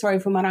little bit sorry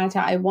for Morata.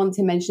 I want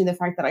to mention the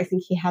fact that I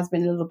think he has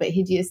been a little bit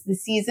hideous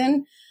this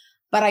season.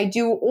 But I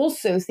do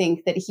also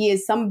think that he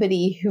is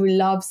somebody who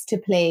loves to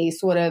play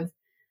sort of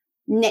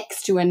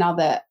next to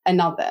another.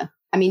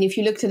 I mean, if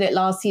you looked at it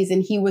last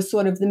season, he was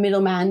sort of the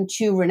middleman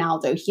to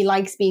Ronaldo. He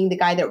likes being the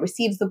guy that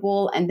receives the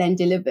ball and then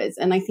delivers.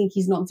 And I think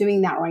he's not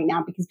doing that right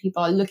now because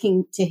people are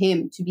looking to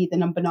him to be the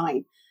number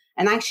 9.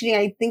 And actually,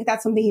 I think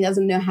that's something he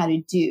doesn't know how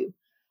to do.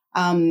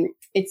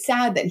 It's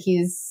sad that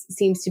he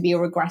seems to be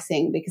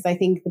regressing, because I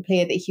think the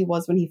player that he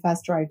was when he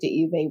first arrived at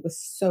Juve was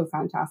so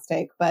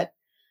fantastic. But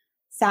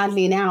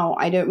sadly now,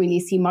 I don't really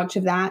see much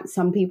of that.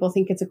 Some people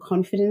think it's a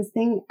confidence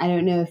thing. I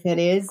don't know if it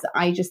is.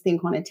 I just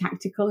think on a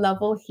tactical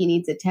level, he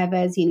needs a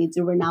Tevez, he needs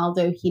a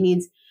Ronaldo, he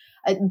needs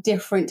a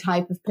different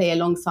type of play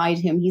alongside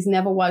him. He's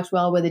never worked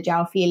well with a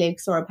João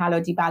Felix or a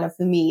Paulo Dybala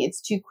for me. It's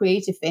too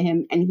creative for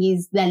him, and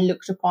he's then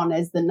looked upon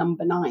as the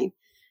number 9.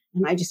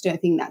 And I just don't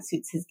think that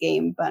suits his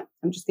game, but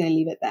I'm just going to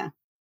leave it there.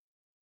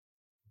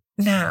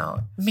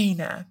 Now,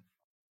 Mina,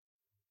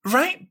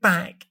 right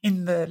back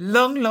in the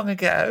long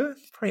ago,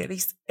 probably at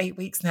least 8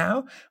 weeks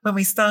now, when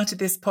we started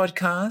this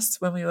podcast,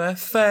 when we were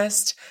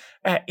first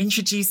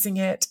introducing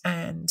it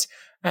and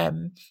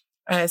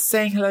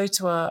saying hello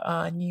to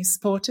our new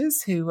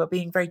supporters who are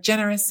being very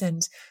generous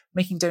and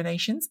making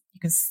donations. You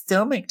can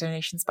still make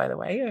donations, by the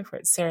way, over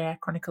at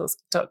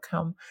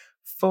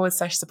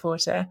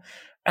SeriaChronicles.com/supporter.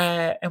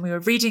 And we were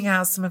reading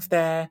out some of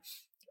their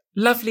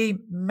lovely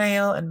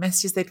mail and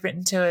messages they'd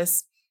written to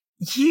us.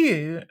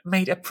 You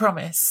made a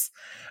promise.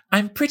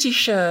 I'm pretty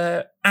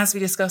sure, as we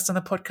discussed on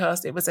the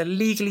podcast, it was a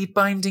legally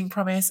binding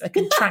promise, a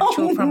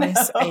contractual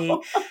promise, a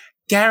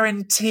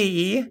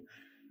guarantee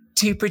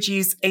to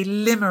produce a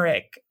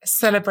limerick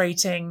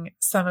celebrating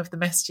some of the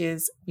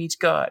messages we'd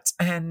got.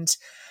 And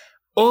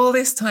all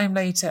this time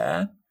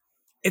later,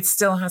 it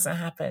still hasn't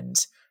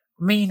happened.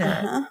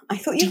 Mina, I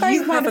thought you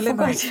guys have a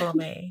limerick for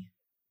me?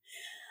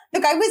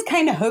 Look, I was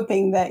kind of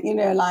hoping that, we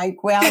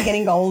are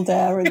getting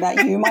older and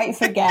that you might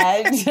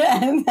forget.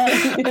 And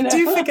then, I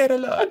do forget a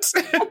lot.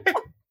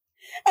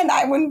 And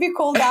I wouldn't be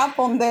called up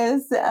on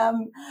this.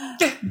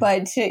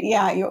 But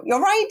yeah, you're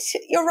right.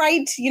 You're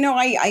right.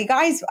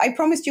 I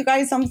promised you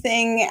guys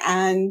something,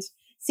 and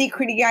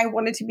secretly I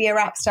wanted to be a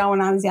rap star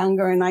when I was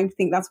younger. And I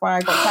think that's why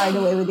I got carried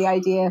away with the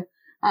idea.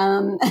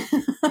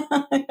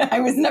 I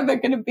was never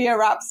going to be a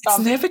rap star.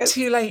 It's never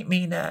too late,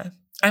 Mina.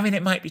 I mean,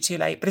 it might be too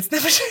late, but it's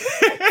never too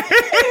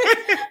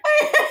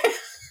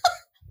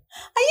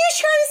Are you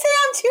trying to say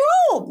I'm too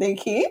old,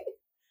 Nikki?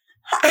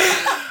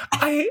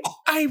 I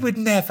would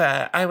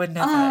never.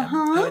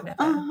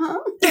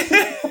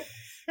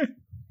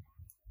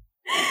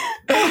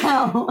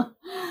 Well,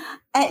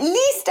 at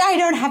least I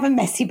don't have a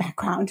messy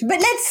background.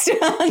 But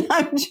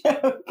I'm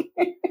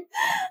joking.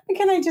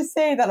 Can I just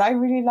say that I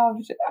really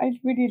loved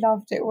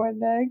it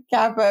when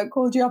Gabba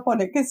called you up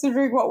on it,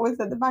 considering what was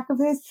at the back of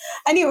his.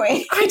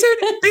 Anyway.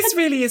 This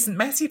really isn't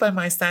messy by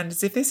my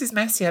standards. If this is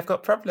messy, I've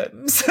got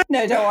problems.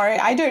 No, don't worry.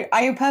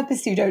 I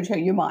purposely don't show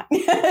you mine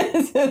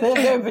so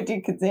that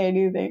nobody can say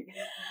anything.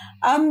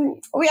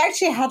 We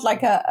actually had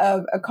like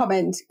a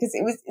comment, because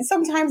it was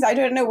sometimes I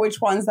don't know which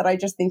ones that I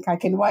just think I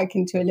can work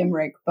into a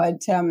limerick,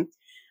 but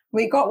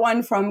we got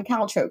one from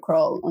Calcio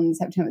Kroll on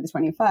September the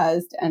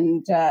 21st,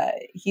 and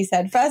he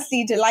said,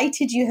 "Firstly,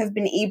 delighted you have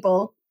been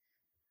able."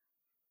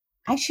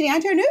 Actually, I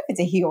don't know if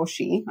it's a he or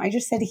she. I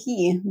just said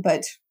he,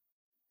 but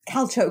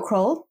Calcio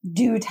Kroll,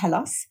 do tell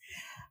us.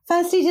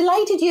 "Firstly,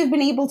 delighted you have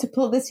been able to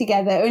pull this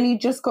together. Only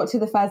just got to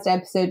the first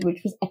episode,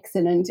 which was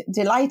excellent.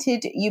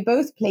 Delighted you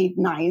both played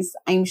nice.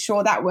 I'm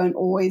sure that won't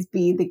always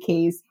be the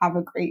case. Have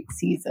a great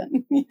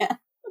season." Yeah.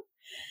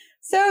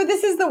 So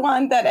this is the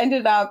one that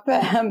ended up,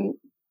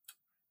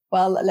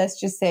 let's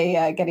just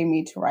say getting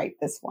me to write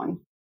this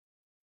one.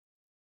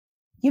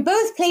 "You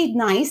both played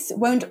nice.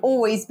 Won't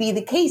always be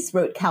the case,"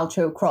 wrote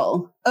Calcio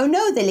Kroll. "Oh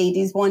no," the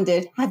ladies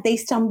wondered. "Had they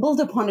stumbled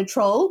upon a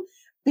troll?"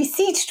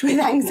 Besieged with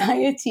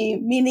anxiety,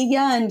 Mina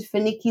yearned for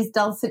Nikki's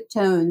dulcet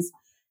tones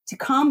to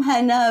calm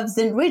her nerves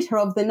and rid her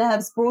of the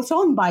nerves brought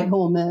on by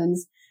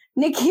hormones.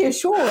 Nikki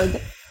assured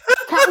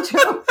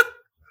Calcio...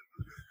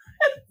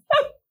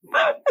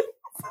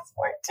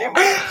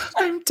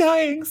 I'm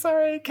dying.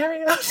 Sorry,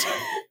 carry on.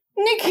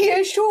 Nikki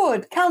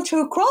assured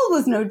Calcio Kroll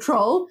was no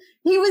troll.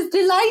 He was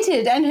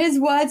delighted, and his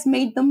words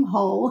made them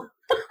whole.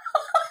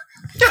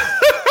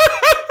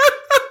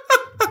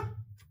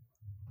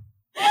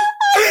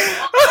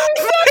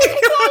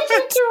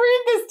 To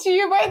read this to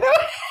you, by the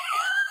way.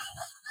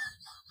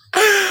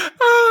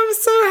 Oh, I'm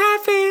so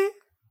happy.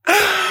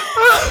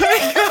 Oh my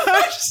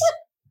gosh.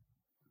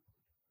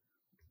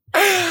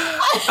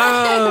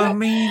 Oh,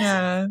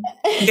 Mina.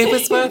 It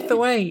was worth the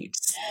wait.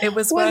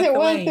 Was it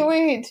worth the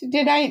wait?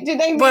 Did I make you?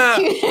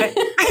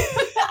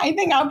 I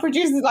think our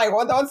producer's like,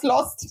 well, that's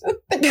lost.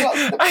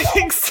 I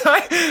think so.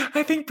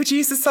 I think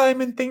producer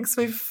Simon thinks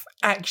we've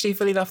actually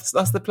fully lost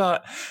the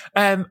plot.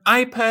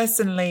 I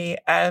personally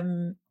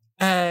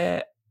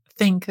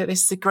think that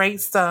this is a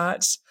great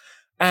start.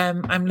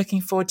 I'm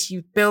looking forward to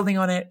you building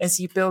on it as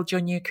you build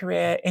your new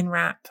career in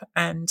rap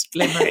and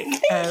limerick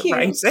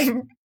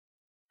writing.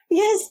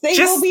 Yes, they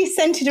will be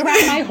centered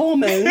around my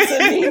hormones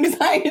and the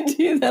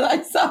anxiety that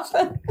I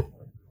suffer.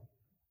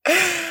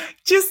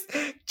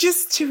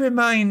 Just to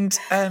remind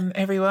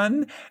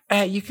everyone,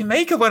 you can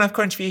make a one-off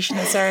contribution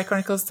at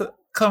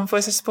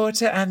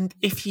SeriaChronicles.com/supporter, and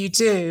if you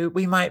do,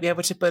 we might be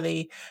able to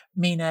bully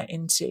Mina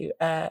into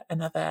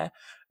another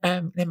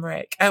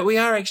limerick. We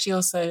are actually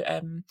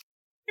also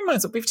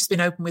we've just been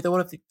open with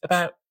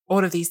about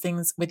all of these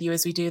things with you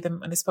as we do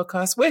them on this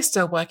podcast. We're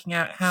still working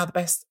out how the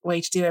best way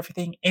to do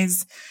everything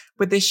is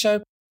with this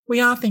show. We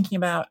are thinking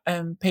about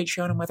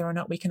Patreon and whether or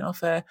not we can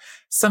offer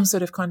some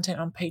sort of content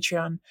on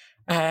Patreon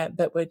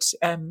that would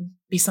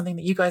be something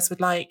that you guys would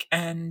like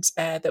and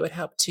that would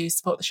help to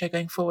support the show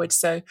going forward.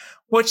 So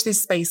watch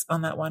this space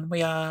on that one.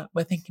 We're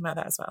thinking about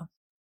that as well.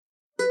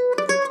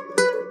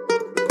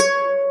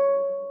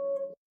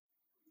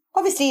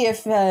 Obviously,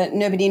 if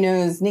nobody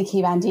knows,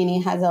 Nicky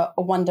Bandini has a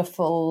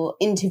wonderful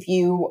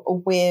interview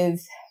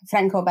with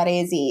Franco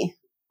Baresi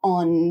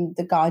on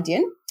The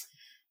Guardian.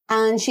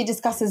 And she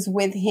discusses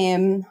with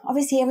him,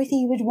 obviously, everything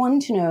you would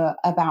want to know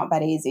about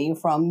Baresi,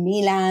 from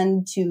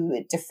Milan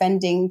to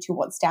defending to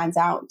what stands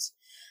out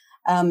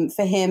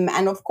for him.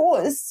 And of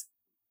course,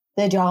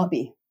 the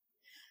derby.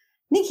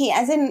 Nicky,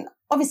 as in,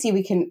 obviously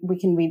we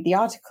can read the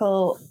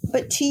article,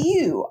 but to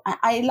you,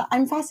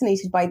 I'm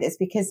fascinated by this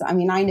because, I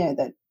mean, I know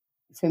that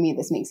for me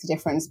this makes a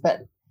difference,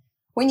 but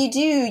when you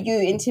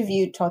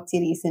interviewed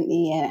Totti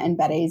recently and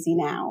Baresi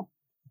now,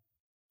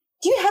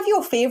 do you have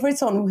your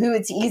favorites on who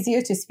it's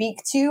easier to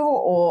speak to,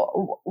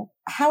 or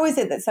how is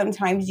it that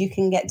sometimes you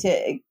can get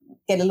a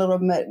little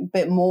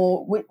bit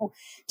more?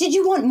 Did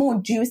you want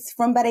more juice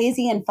from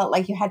Baresi and felt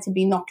like you had to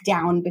be knocked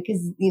down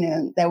because, you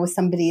know, there was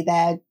somebody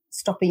there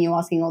stopping you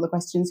asking all the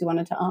questions you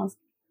wanted to ask?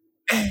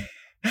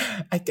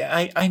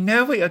 I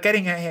know what you're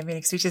getting at here,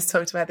 because we just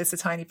talked about this a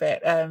tiny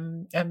bit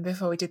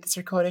before we did this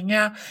recording.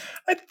 Yeah,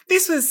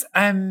 this was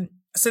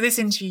so this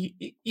interview.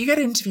 You get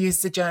interviews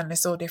as a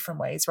journalist all different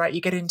ways, right? You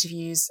get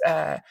interviews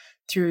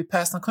through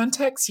personal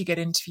contacts, you get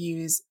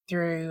interviews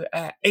through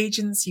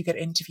agents, you get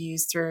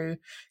interviews through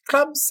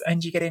clubs,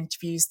 and you get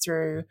interviews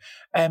through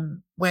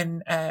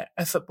when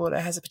a footballer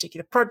has a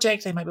particular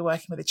project. They might be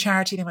working with a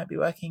charity, they might be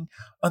working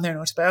on their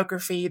own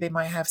autobiography, they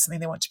might have something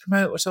they want to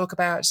promote or talk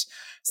about. So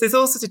there's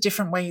all sorts of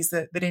different ways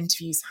that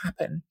interviews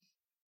happen.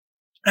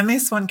 And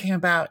this one came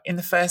about in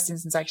the first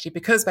instance, actually,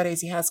 because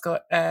Baresi has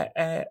got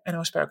an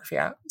autobiography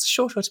out. It's a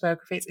short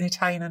autobiography. It's in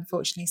Italian,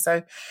 unfortunately.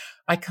 So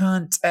I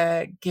can't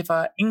give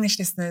our English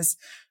listeners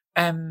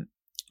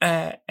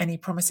any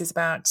promises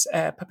about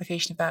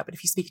publication of that. But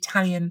if you speak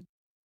Italian,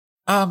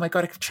 oh my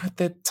God,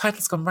 the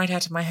title's gone right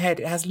out of my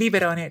head. It has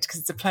libero on it because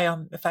it's a play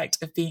on the fact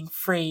of being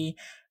free.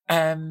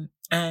 And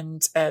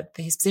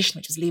his position,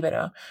 which is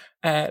libero,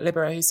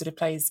 who sort of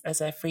plays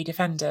as a free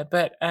defender.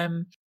 But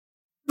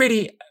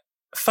really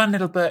fun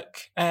little book.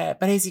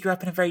 Baresi grew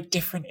up in a very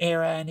different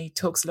era, and he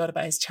talks a lot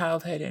about his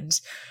childhood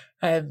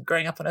and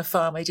growing up on a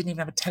farm. He didn't even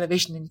have a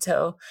television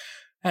until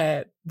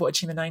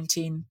watching the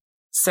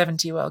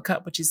 1970 World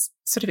Cup, which is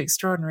sort of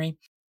extraordinary.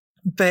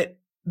 But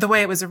the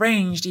way it was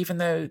arranged, even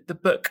though the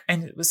book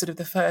and it was sort of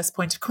the first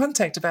point of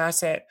contact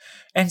about it,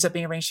 ends up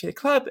being arranged through the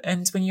club.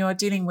 And when you are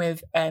dealing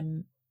with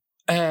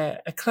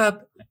a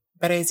club,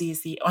 Baresi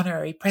is the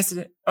honorary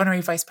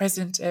vice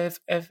president of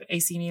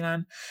AC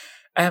Milan.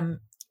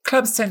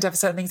 Clubs tend to have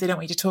certain things they don't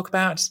want you to talk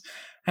about.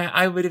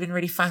 I would have been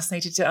really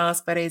fascinated to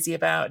ask Baresi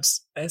about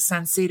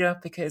San Siro,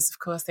 because, of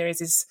course, there is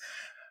this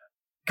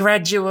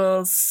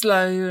gradual,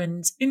 slow,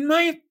 and, in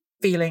my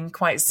feeling,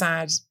 quite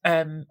sad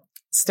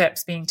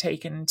steps being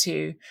taken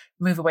to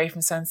move away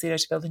from San Siro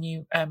to build a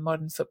new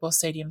modern football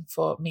stadium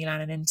for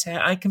Milan and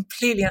Inter. I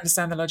completely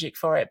understand the logic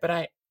for it,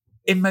 but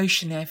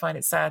emotionally I find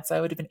it sad. So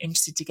I would have been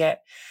interested to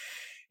get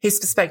his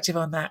perspective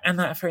on that. And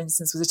that, for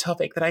instance, was a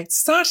topic that I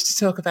started to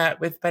talk about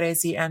with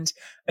Baresi. And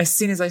as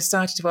soon as I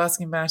started to ask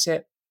him about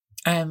it,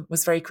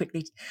 was very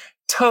quickly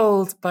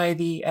told by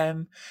the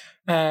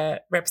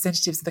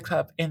representatives of the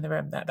club in the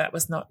room that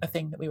was not a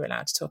thing that we were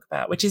allowed to talk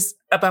about, which is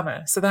a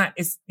bummer. So that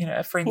is,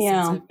 for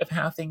instance, of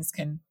how things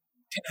can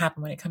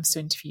happen when it comes to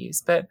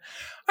interviews. But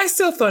I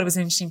still thought it was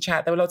an interesting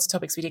chat. There were lots of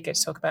topics we did get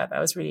to talk about that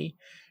I was really,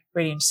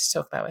 really interested to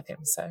talk about with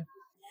him. So.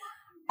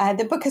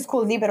 The book is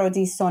called Libero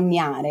di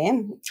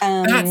Sognare.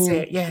 That's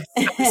it, yes.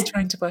 I was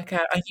trying to work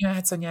out. I knew I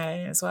had Sognare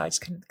in it as well. I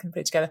just couldn't put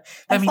it together.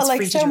 I felt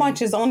like so much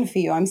is on for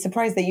you. I'm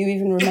surprised that you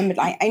even remembered.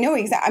 I know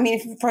exactly. I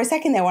mean, for a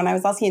second there, when I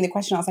was asking you the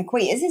question, I was like,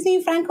 wait, is his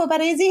name Franco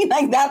Baresi?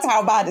 Like, that's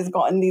how bad it's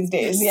gotten these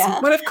days, yes.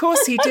 Yeah. Well, of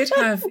course, he did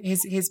have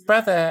his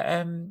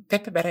brother,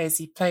 Pepe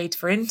Baresi, played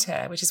for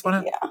Inter, which is one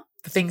of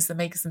the things that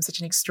makes them such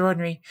an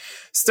extraordinary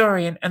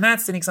story. And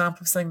that's an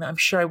example of something that I'm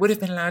sure I would have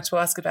been allowed to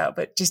ask about,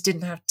 but just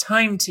didn't have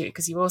time to,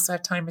 because you also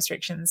have time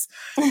restrictions.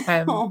 But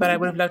I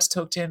would have loved to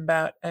talk to him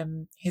about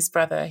his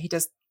brother. He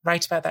does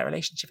write about that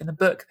relationship in the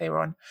book. They were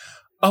on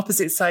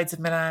opposite sides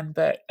of Milan,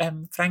 but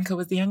Franco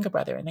was the younger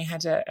brother, and they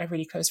had a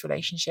really close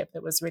relationship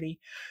that was really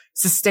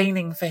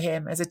sustaining for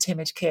him as a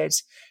timid kid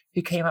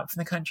who came up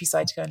from the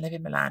countryside to go and live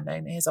in Milan,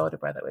 knowing that his older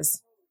brother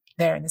was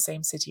there in the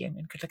same city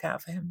and could look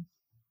out for him.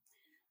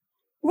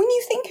 When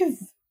you think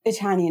of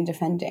Italian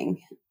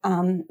defending,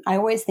 I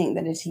always think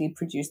that Italy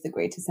produced the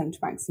greatest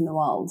centre-backs in the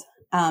world.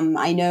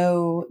 I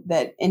know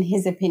that in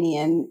his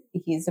opinion,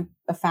 he's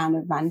a fan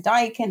of Van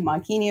Dijk and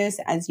Marquinhos,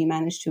 as you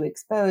managed to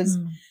expose.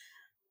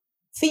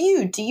 For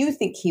you, do you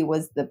think he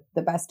was the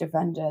best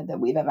defender that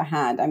we've ever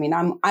had? I mean,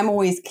 I'm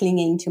always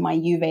clinging to my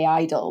Juve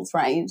idols,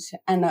 right?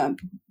 And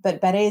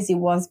but Baresi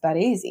was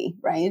Baresi,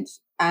 right?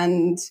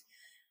 And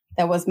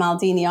there was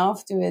Maldini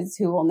afterwards,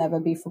 who will never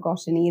be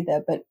forgotten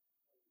either. But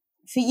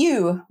for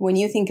you, when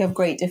you think of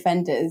great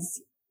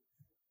defenders,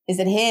 is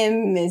it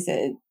him? Is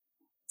it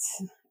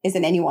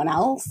anyone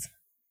else?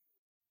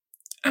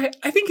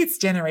 I think it's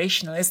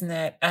generational, isn't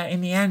it?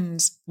 In the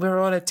end, we're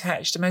all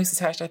most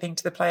attached, I think,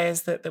 to the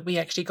players that we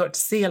actually got to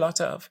see a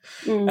lot of.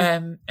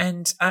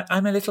 And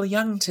I'm a little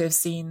young to have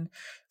seen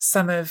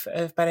some of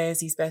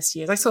Baresi's best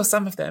years. I saw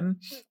some of them,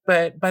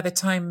 but by the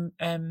time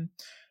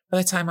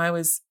I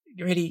was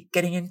really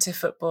getting into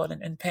football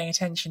and paying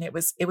attention, it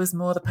was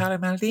more the Paolo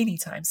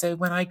Maldini time. So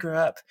when I grew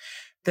up,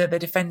 the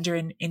defender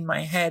in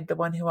my head, the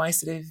one who I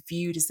sort of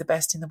viewed as the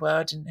best in the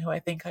world and who I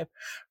think I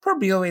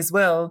probably always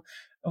will,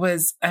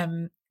 was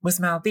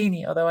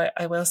Maldini, although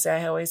I will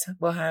say I always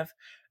will have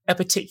a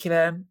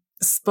particular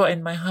spot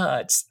in my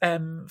heart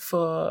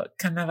for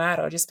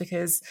Cannavaro, just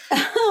because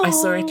I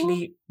saw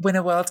Italy win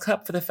a World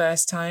Cup for the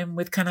first time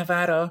with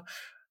Cannavaro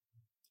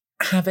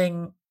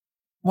having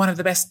one of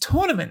the best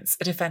tournaments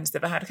a defender's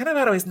ever had.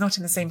 Cannavaro is not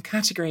in the same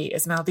category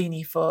as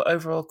Maldini for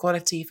overall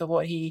quality, for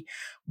what he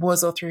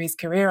was all through his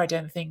career, I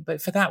don't think,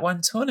 but for that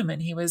one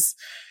tournament, he was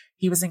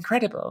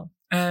incredible.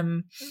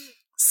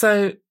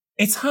 So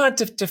it's hard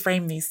to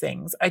frame these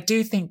things. I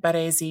do think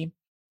Baresi,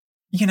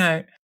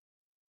 the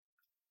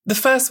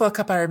first World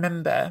Cup I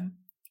remember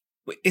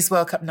is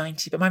World Cup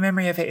 90, but my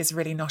memory of it is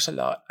really not a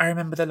lot. I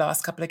remember the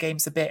last couple of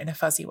games a bit in a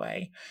fuzzy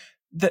way.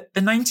 The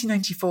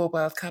 1994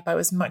 World Cup, I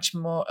was much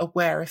more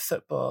aware of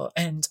football,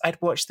 and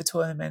I'd watched the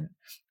tournament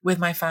with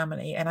my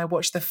family, and I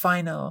watched the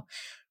final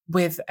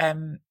with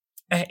in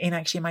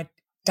actually my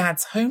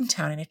dad's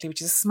hometown in Italy,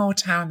 which is a small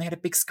town. They had a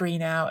big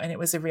screen out, and it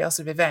was a real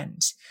sort of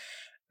event.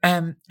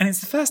 And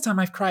it's the first time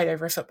I've cried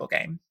over a football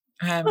game.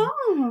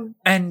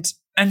 And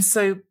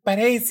so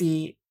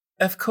Baresi,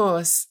 of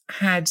course,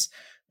 had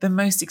the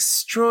most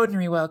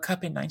extraordinary World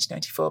Cup in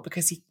 1994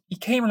 because he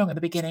came along at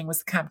the beginning, was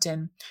the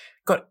captain,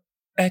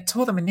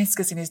 tore the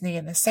meniscus in his knee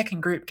in the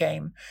second group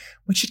game,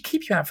 which should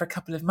keep you out for a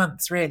couple of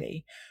months,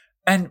 really,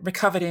 and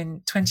recovered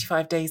in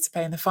 25 days to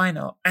play in the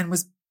final and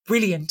was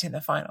brilliant in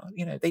the final.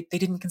 They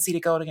didn't concede a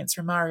goal against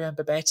Romario and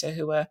Babeta,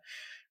 who were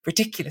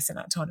ridiculous in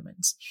that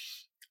tournament.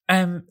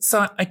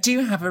 So I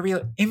do have a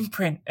real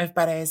imprint of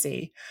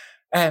Baresi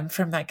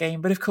from that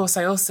game. But of course,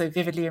 I also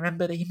vividly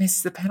remember that he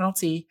misses the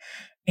penalty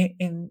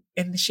in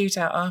the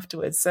shootout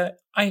afterwards. So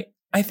I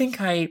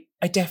think I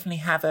definitely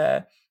have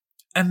a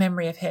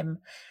memory of him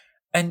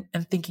and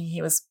thinking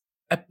he was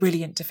a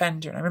brilliant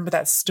defender. And I remember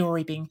that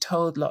story being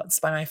told lots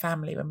by my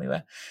family when we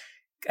were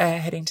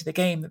heading to the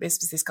game, that this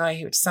was this guy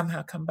who had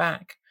somehow come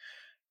back.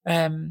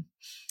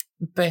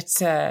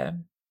 But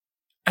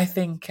I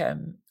think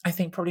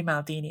probably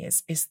Maldini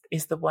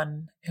is the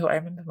one who I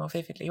remember more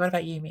vividly. What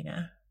about you,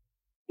 Mina?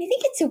 I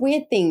think it's a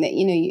weird thing that,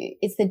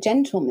 it's the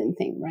gentleman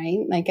thing, right?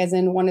 Like, as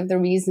in, one of the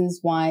reasons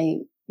why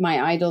my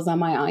idols are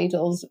my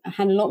idols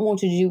had a lot more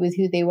to do with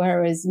who they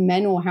were as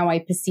men, or how I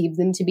perceived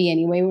them to be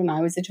anyway when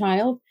I was a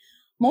child,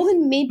 more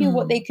than maybe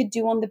what they could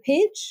do on the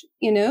pitch.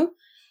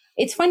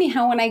 It's funny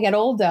how when I get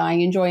older, I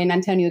enjoy an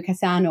Antonio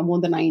Cassano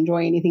more than I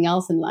enjoy anything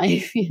else in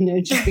life,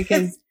 just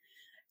because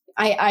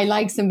I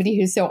like somebody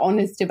who's so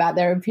honest about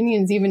their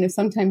opinions, even if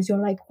sometimes you're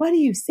like, what are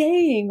you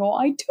saying?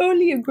 Or I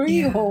totally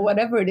agree, or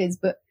whatever it is.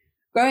 But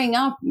growing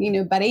up,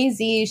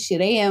 Baresi,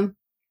 Scirea,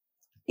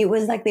 it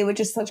was like they were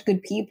just such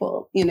good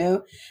people,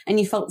 and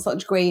you felt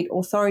such great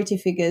authority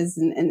figures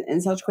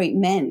and such great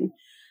men.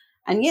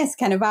 And yes,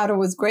 Cannavaro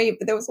was great,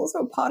 but there was also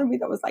a part of me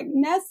that was like,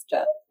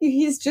 Nesta,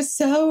 he's just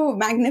so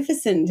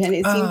magnificent, and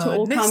it seemed to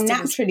all come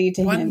naturally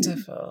to him.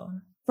 Wonderful.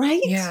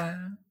 Right?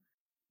 Yeah.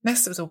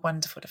 Nesta was a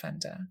wonderful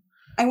defender.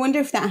 I wonder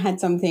if that had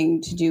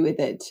something to do with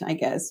it, I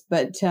guess.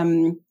 But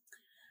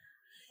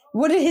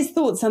what are his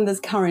thoughts on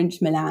this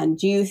current Milan?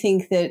 Do you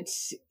think that,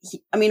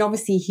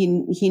 obviously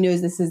he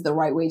knows this is the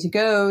right way to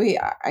go.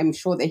 I'm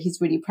sure that he's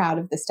really proud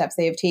of the steps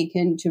they have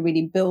taken to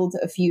really build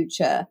a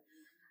future.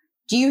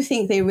 Do you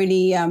think they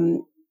really,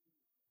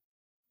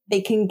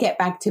 they can get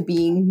back to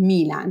being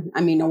Milan?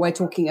 We're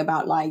talking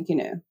about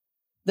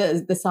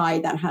the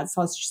side that has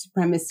such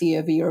supremacy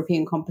over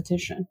European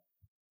competition.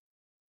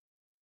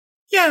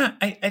 Yeah,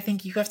 I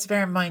think you always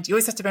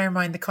have to bear in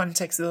mind the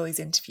context of all these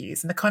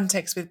interviews. And the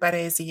context with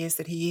Baresi is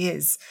that he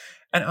is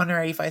an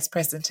honorary vice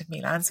president of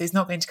Milan. So he's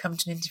not going to come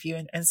to an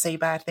interview and say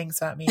bad things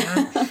about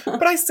Milan.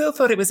 But I still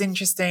thought it was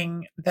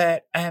interesting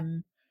that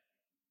when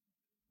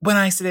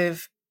I sort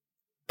of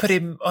put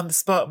him on the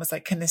spot and was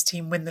like, can this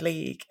team win the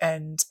league?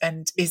 And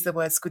is the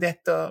word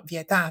Scudetto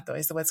vietato?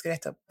 Is the word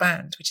Scudetto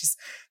banned? Which is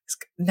this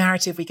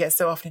narrative we get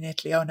so often in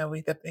Italy. Oh no,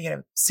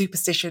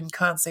 superstition,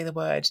 can't say the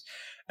word.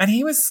 And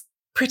he was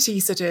pretty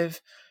sort of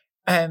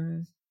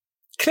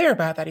clear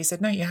about that. He said,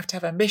 no, you have to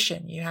have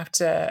ambition. You have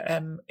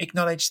to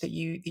acknowledge that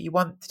you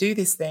want to do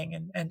this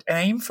thing and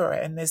aim for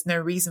it. And there's no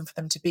reason for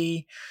them to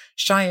be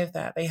shy of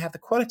that. They have the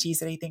qualities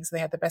that he thinks they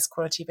have the best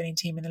quality of any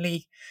team in the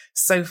league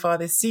so far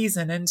this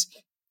season. And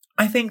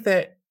I think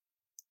that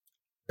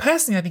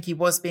personally, I think he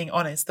was being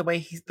honest. The way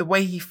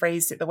he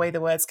phrased it, the way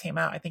the words came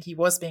out, I think he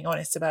was being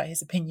honest about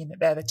his opinion that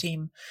they're the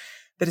team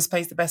that has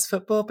played the best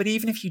football. But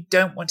even if you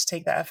don't want to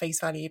take that at face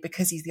value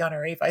because he's the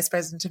honorary vice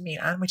president of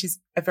Milan, which is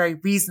a very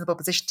reasonable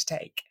position to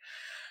take,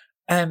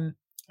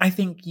 I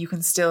think you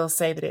can still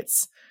say that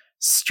it's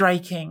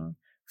striking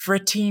for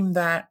a team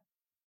that,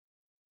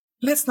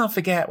 let's not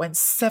forget, went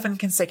 7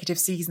 consecutive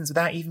seasons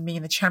without even being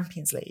in the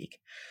Champions League.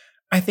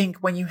 I think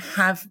when you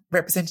have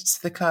representatives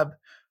of the club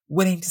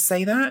willing to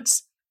say that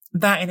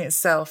in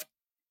itself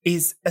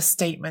is a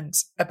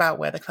statement about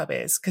where the club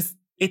is, because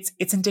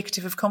it's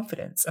indicative of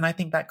confidence. And I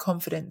think that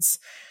confidence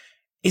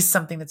is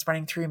something that's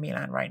running through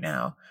Milan right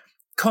now.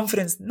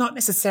 Confidence, not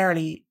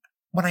necessarily,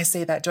 when I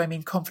say that, do I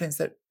mean confidence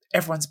that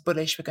everyone's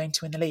bullish we're going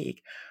to win the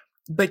league,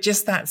 but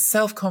just that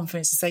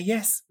self-confidence to say,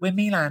 yes, we're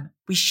Milan,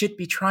 we should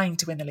be trying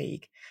to win the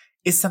league,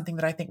 is something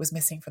that I think was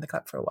missing from the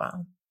club for a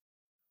while.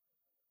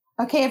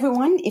 Okay,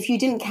 everyone, if you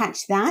didn't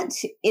catch that,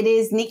 it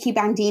is Nicky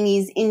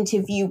Bandini's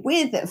interview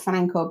with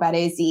Franco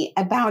Baresi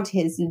about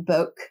his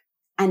book,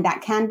 and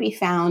that can be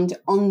found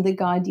on The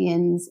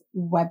Guardian's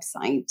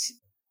website.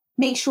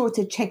 Make sure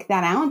to check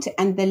that out,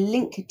 and the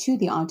link to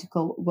the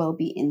article will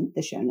be in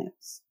the show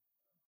notes.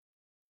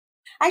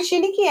 Actually,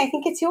 Nicky, I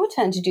think it's your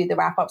turn to do the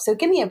wrap-up, so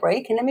give me a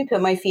break and let me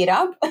put my feet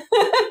up.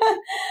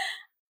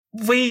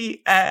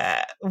 We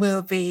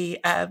will be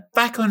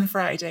back on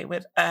Friday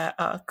with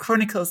our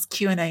Chronicles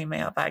Q&A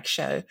mailbag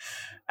show.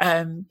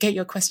 Get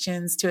your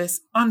questions to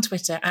us on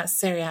Twitter at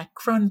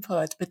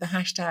SeriaChronPod with the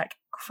hashtag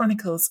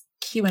Chronicles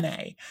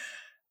Q&A.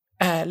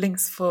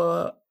 Links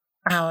for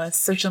our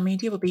social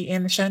media will be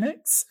in the show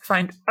notes.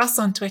 Find us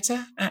on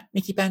Twitter at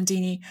Nicky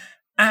Bandini,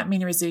 at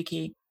Mina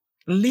Rizuki.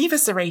 Leave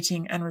us a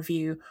rating and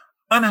review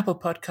on Apple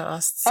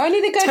Podcasts.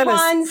 Only the good Tell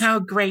ones. Us how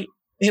great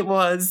it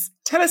was.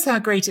 Tell us how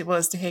great it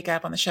was to hear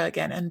Gab on the show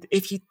again. And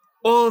if you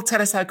all tell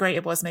us how great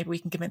it was, maybe we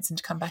can convince him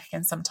to come back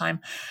again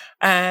sometime.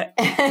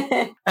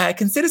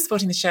 Consider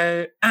supporting the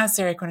show at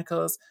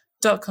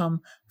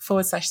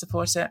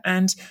seriachronicles.com/supporter.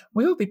 And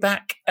we will be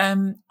back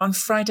on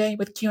Friday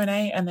with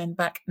Q&A, and then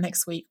back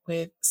next week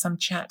with some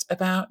chat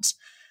about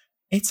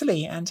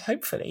Italy, and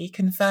hopefully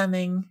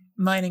confirming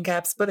mine and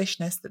Gab's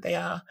bullishness that they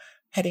are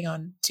heading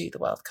on to the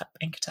World Cup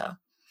in Qatar.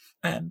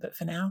 But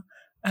for now,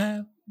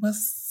 we'll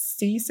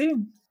see you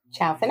soon.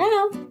 Ciao for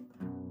now.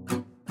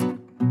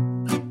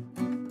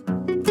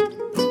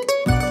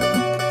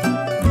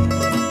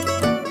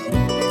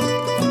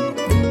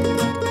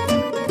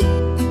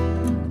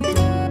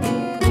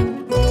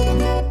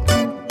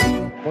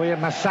 Poi è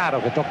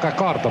Massaro che tocca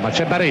corto, ma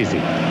c'è Baresi.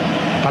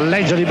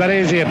 Palleggio di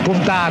Baresi è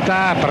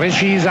puntata,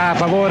 precisa a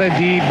favore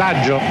di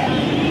Baggio.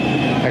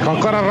 Ecco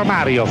ancora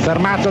Romario,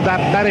 fermato da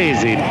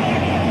Baresi.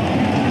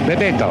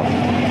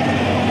 Bebeto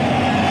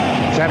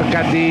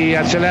cerca di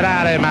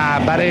accelerare,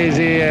 ma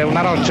Baresi è una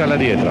roccia là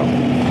dietro.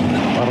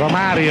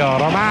 Romario,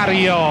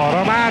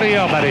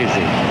 Baresi.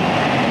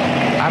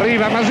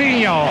 Arriva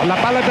Masigno, la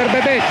palla per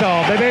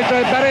Bebeto e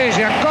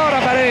Baresi, ancora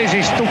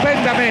Baresi,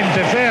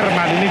 stupendamente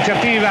ferma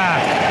l'iniziativa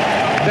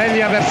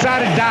degli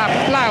avversari, da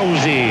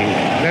applausi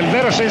nel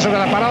vero senso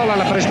della parola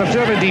alla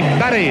prestazione di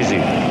Baresi.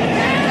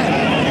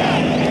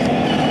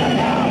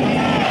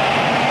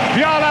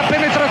 Viola,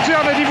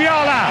 penetrazione di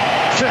Viola,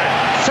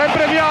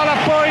 sempre Viola,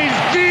 poi il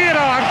tiro,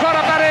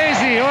 ancora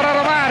Baresi, ora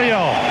Romario,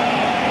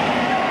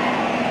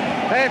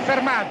 è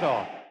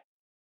fermato.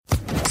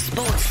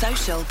 Sports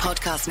Social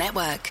Podcast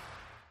Network.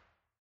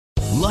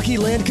 Lucky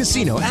Land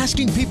Casino,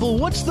 asking people,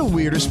 what's the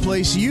weirdest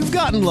place you've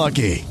gotten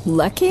lucky?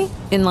 Lucky?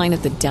 In line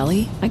at the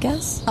deli, I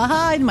guess?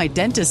 Aha, in my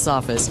dentist's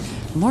office.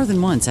 More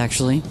than once,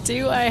 actually.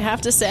 Do I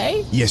have to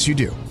say? Yes, you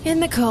do. In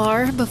the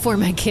car before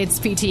my kids'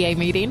 PTA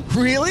meeting.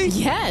 Really?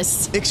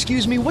 Yes.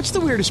 Excuse me, what's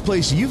the weirdest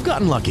place you've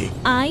gotten lucky?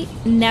 I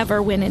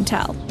never win and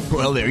tell.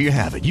 Well, there you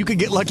have it. You can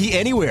get lucky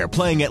anywhere,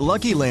 playing at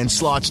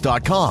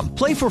LuckyLandSlots.com.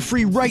 Play for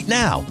free right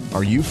now.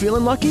 Are you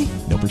feeling lucky?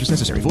 No purchase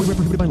necessary. Void where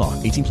prohibited by law.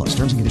 18+.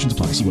 Terms and conditions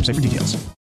apply. See website for details.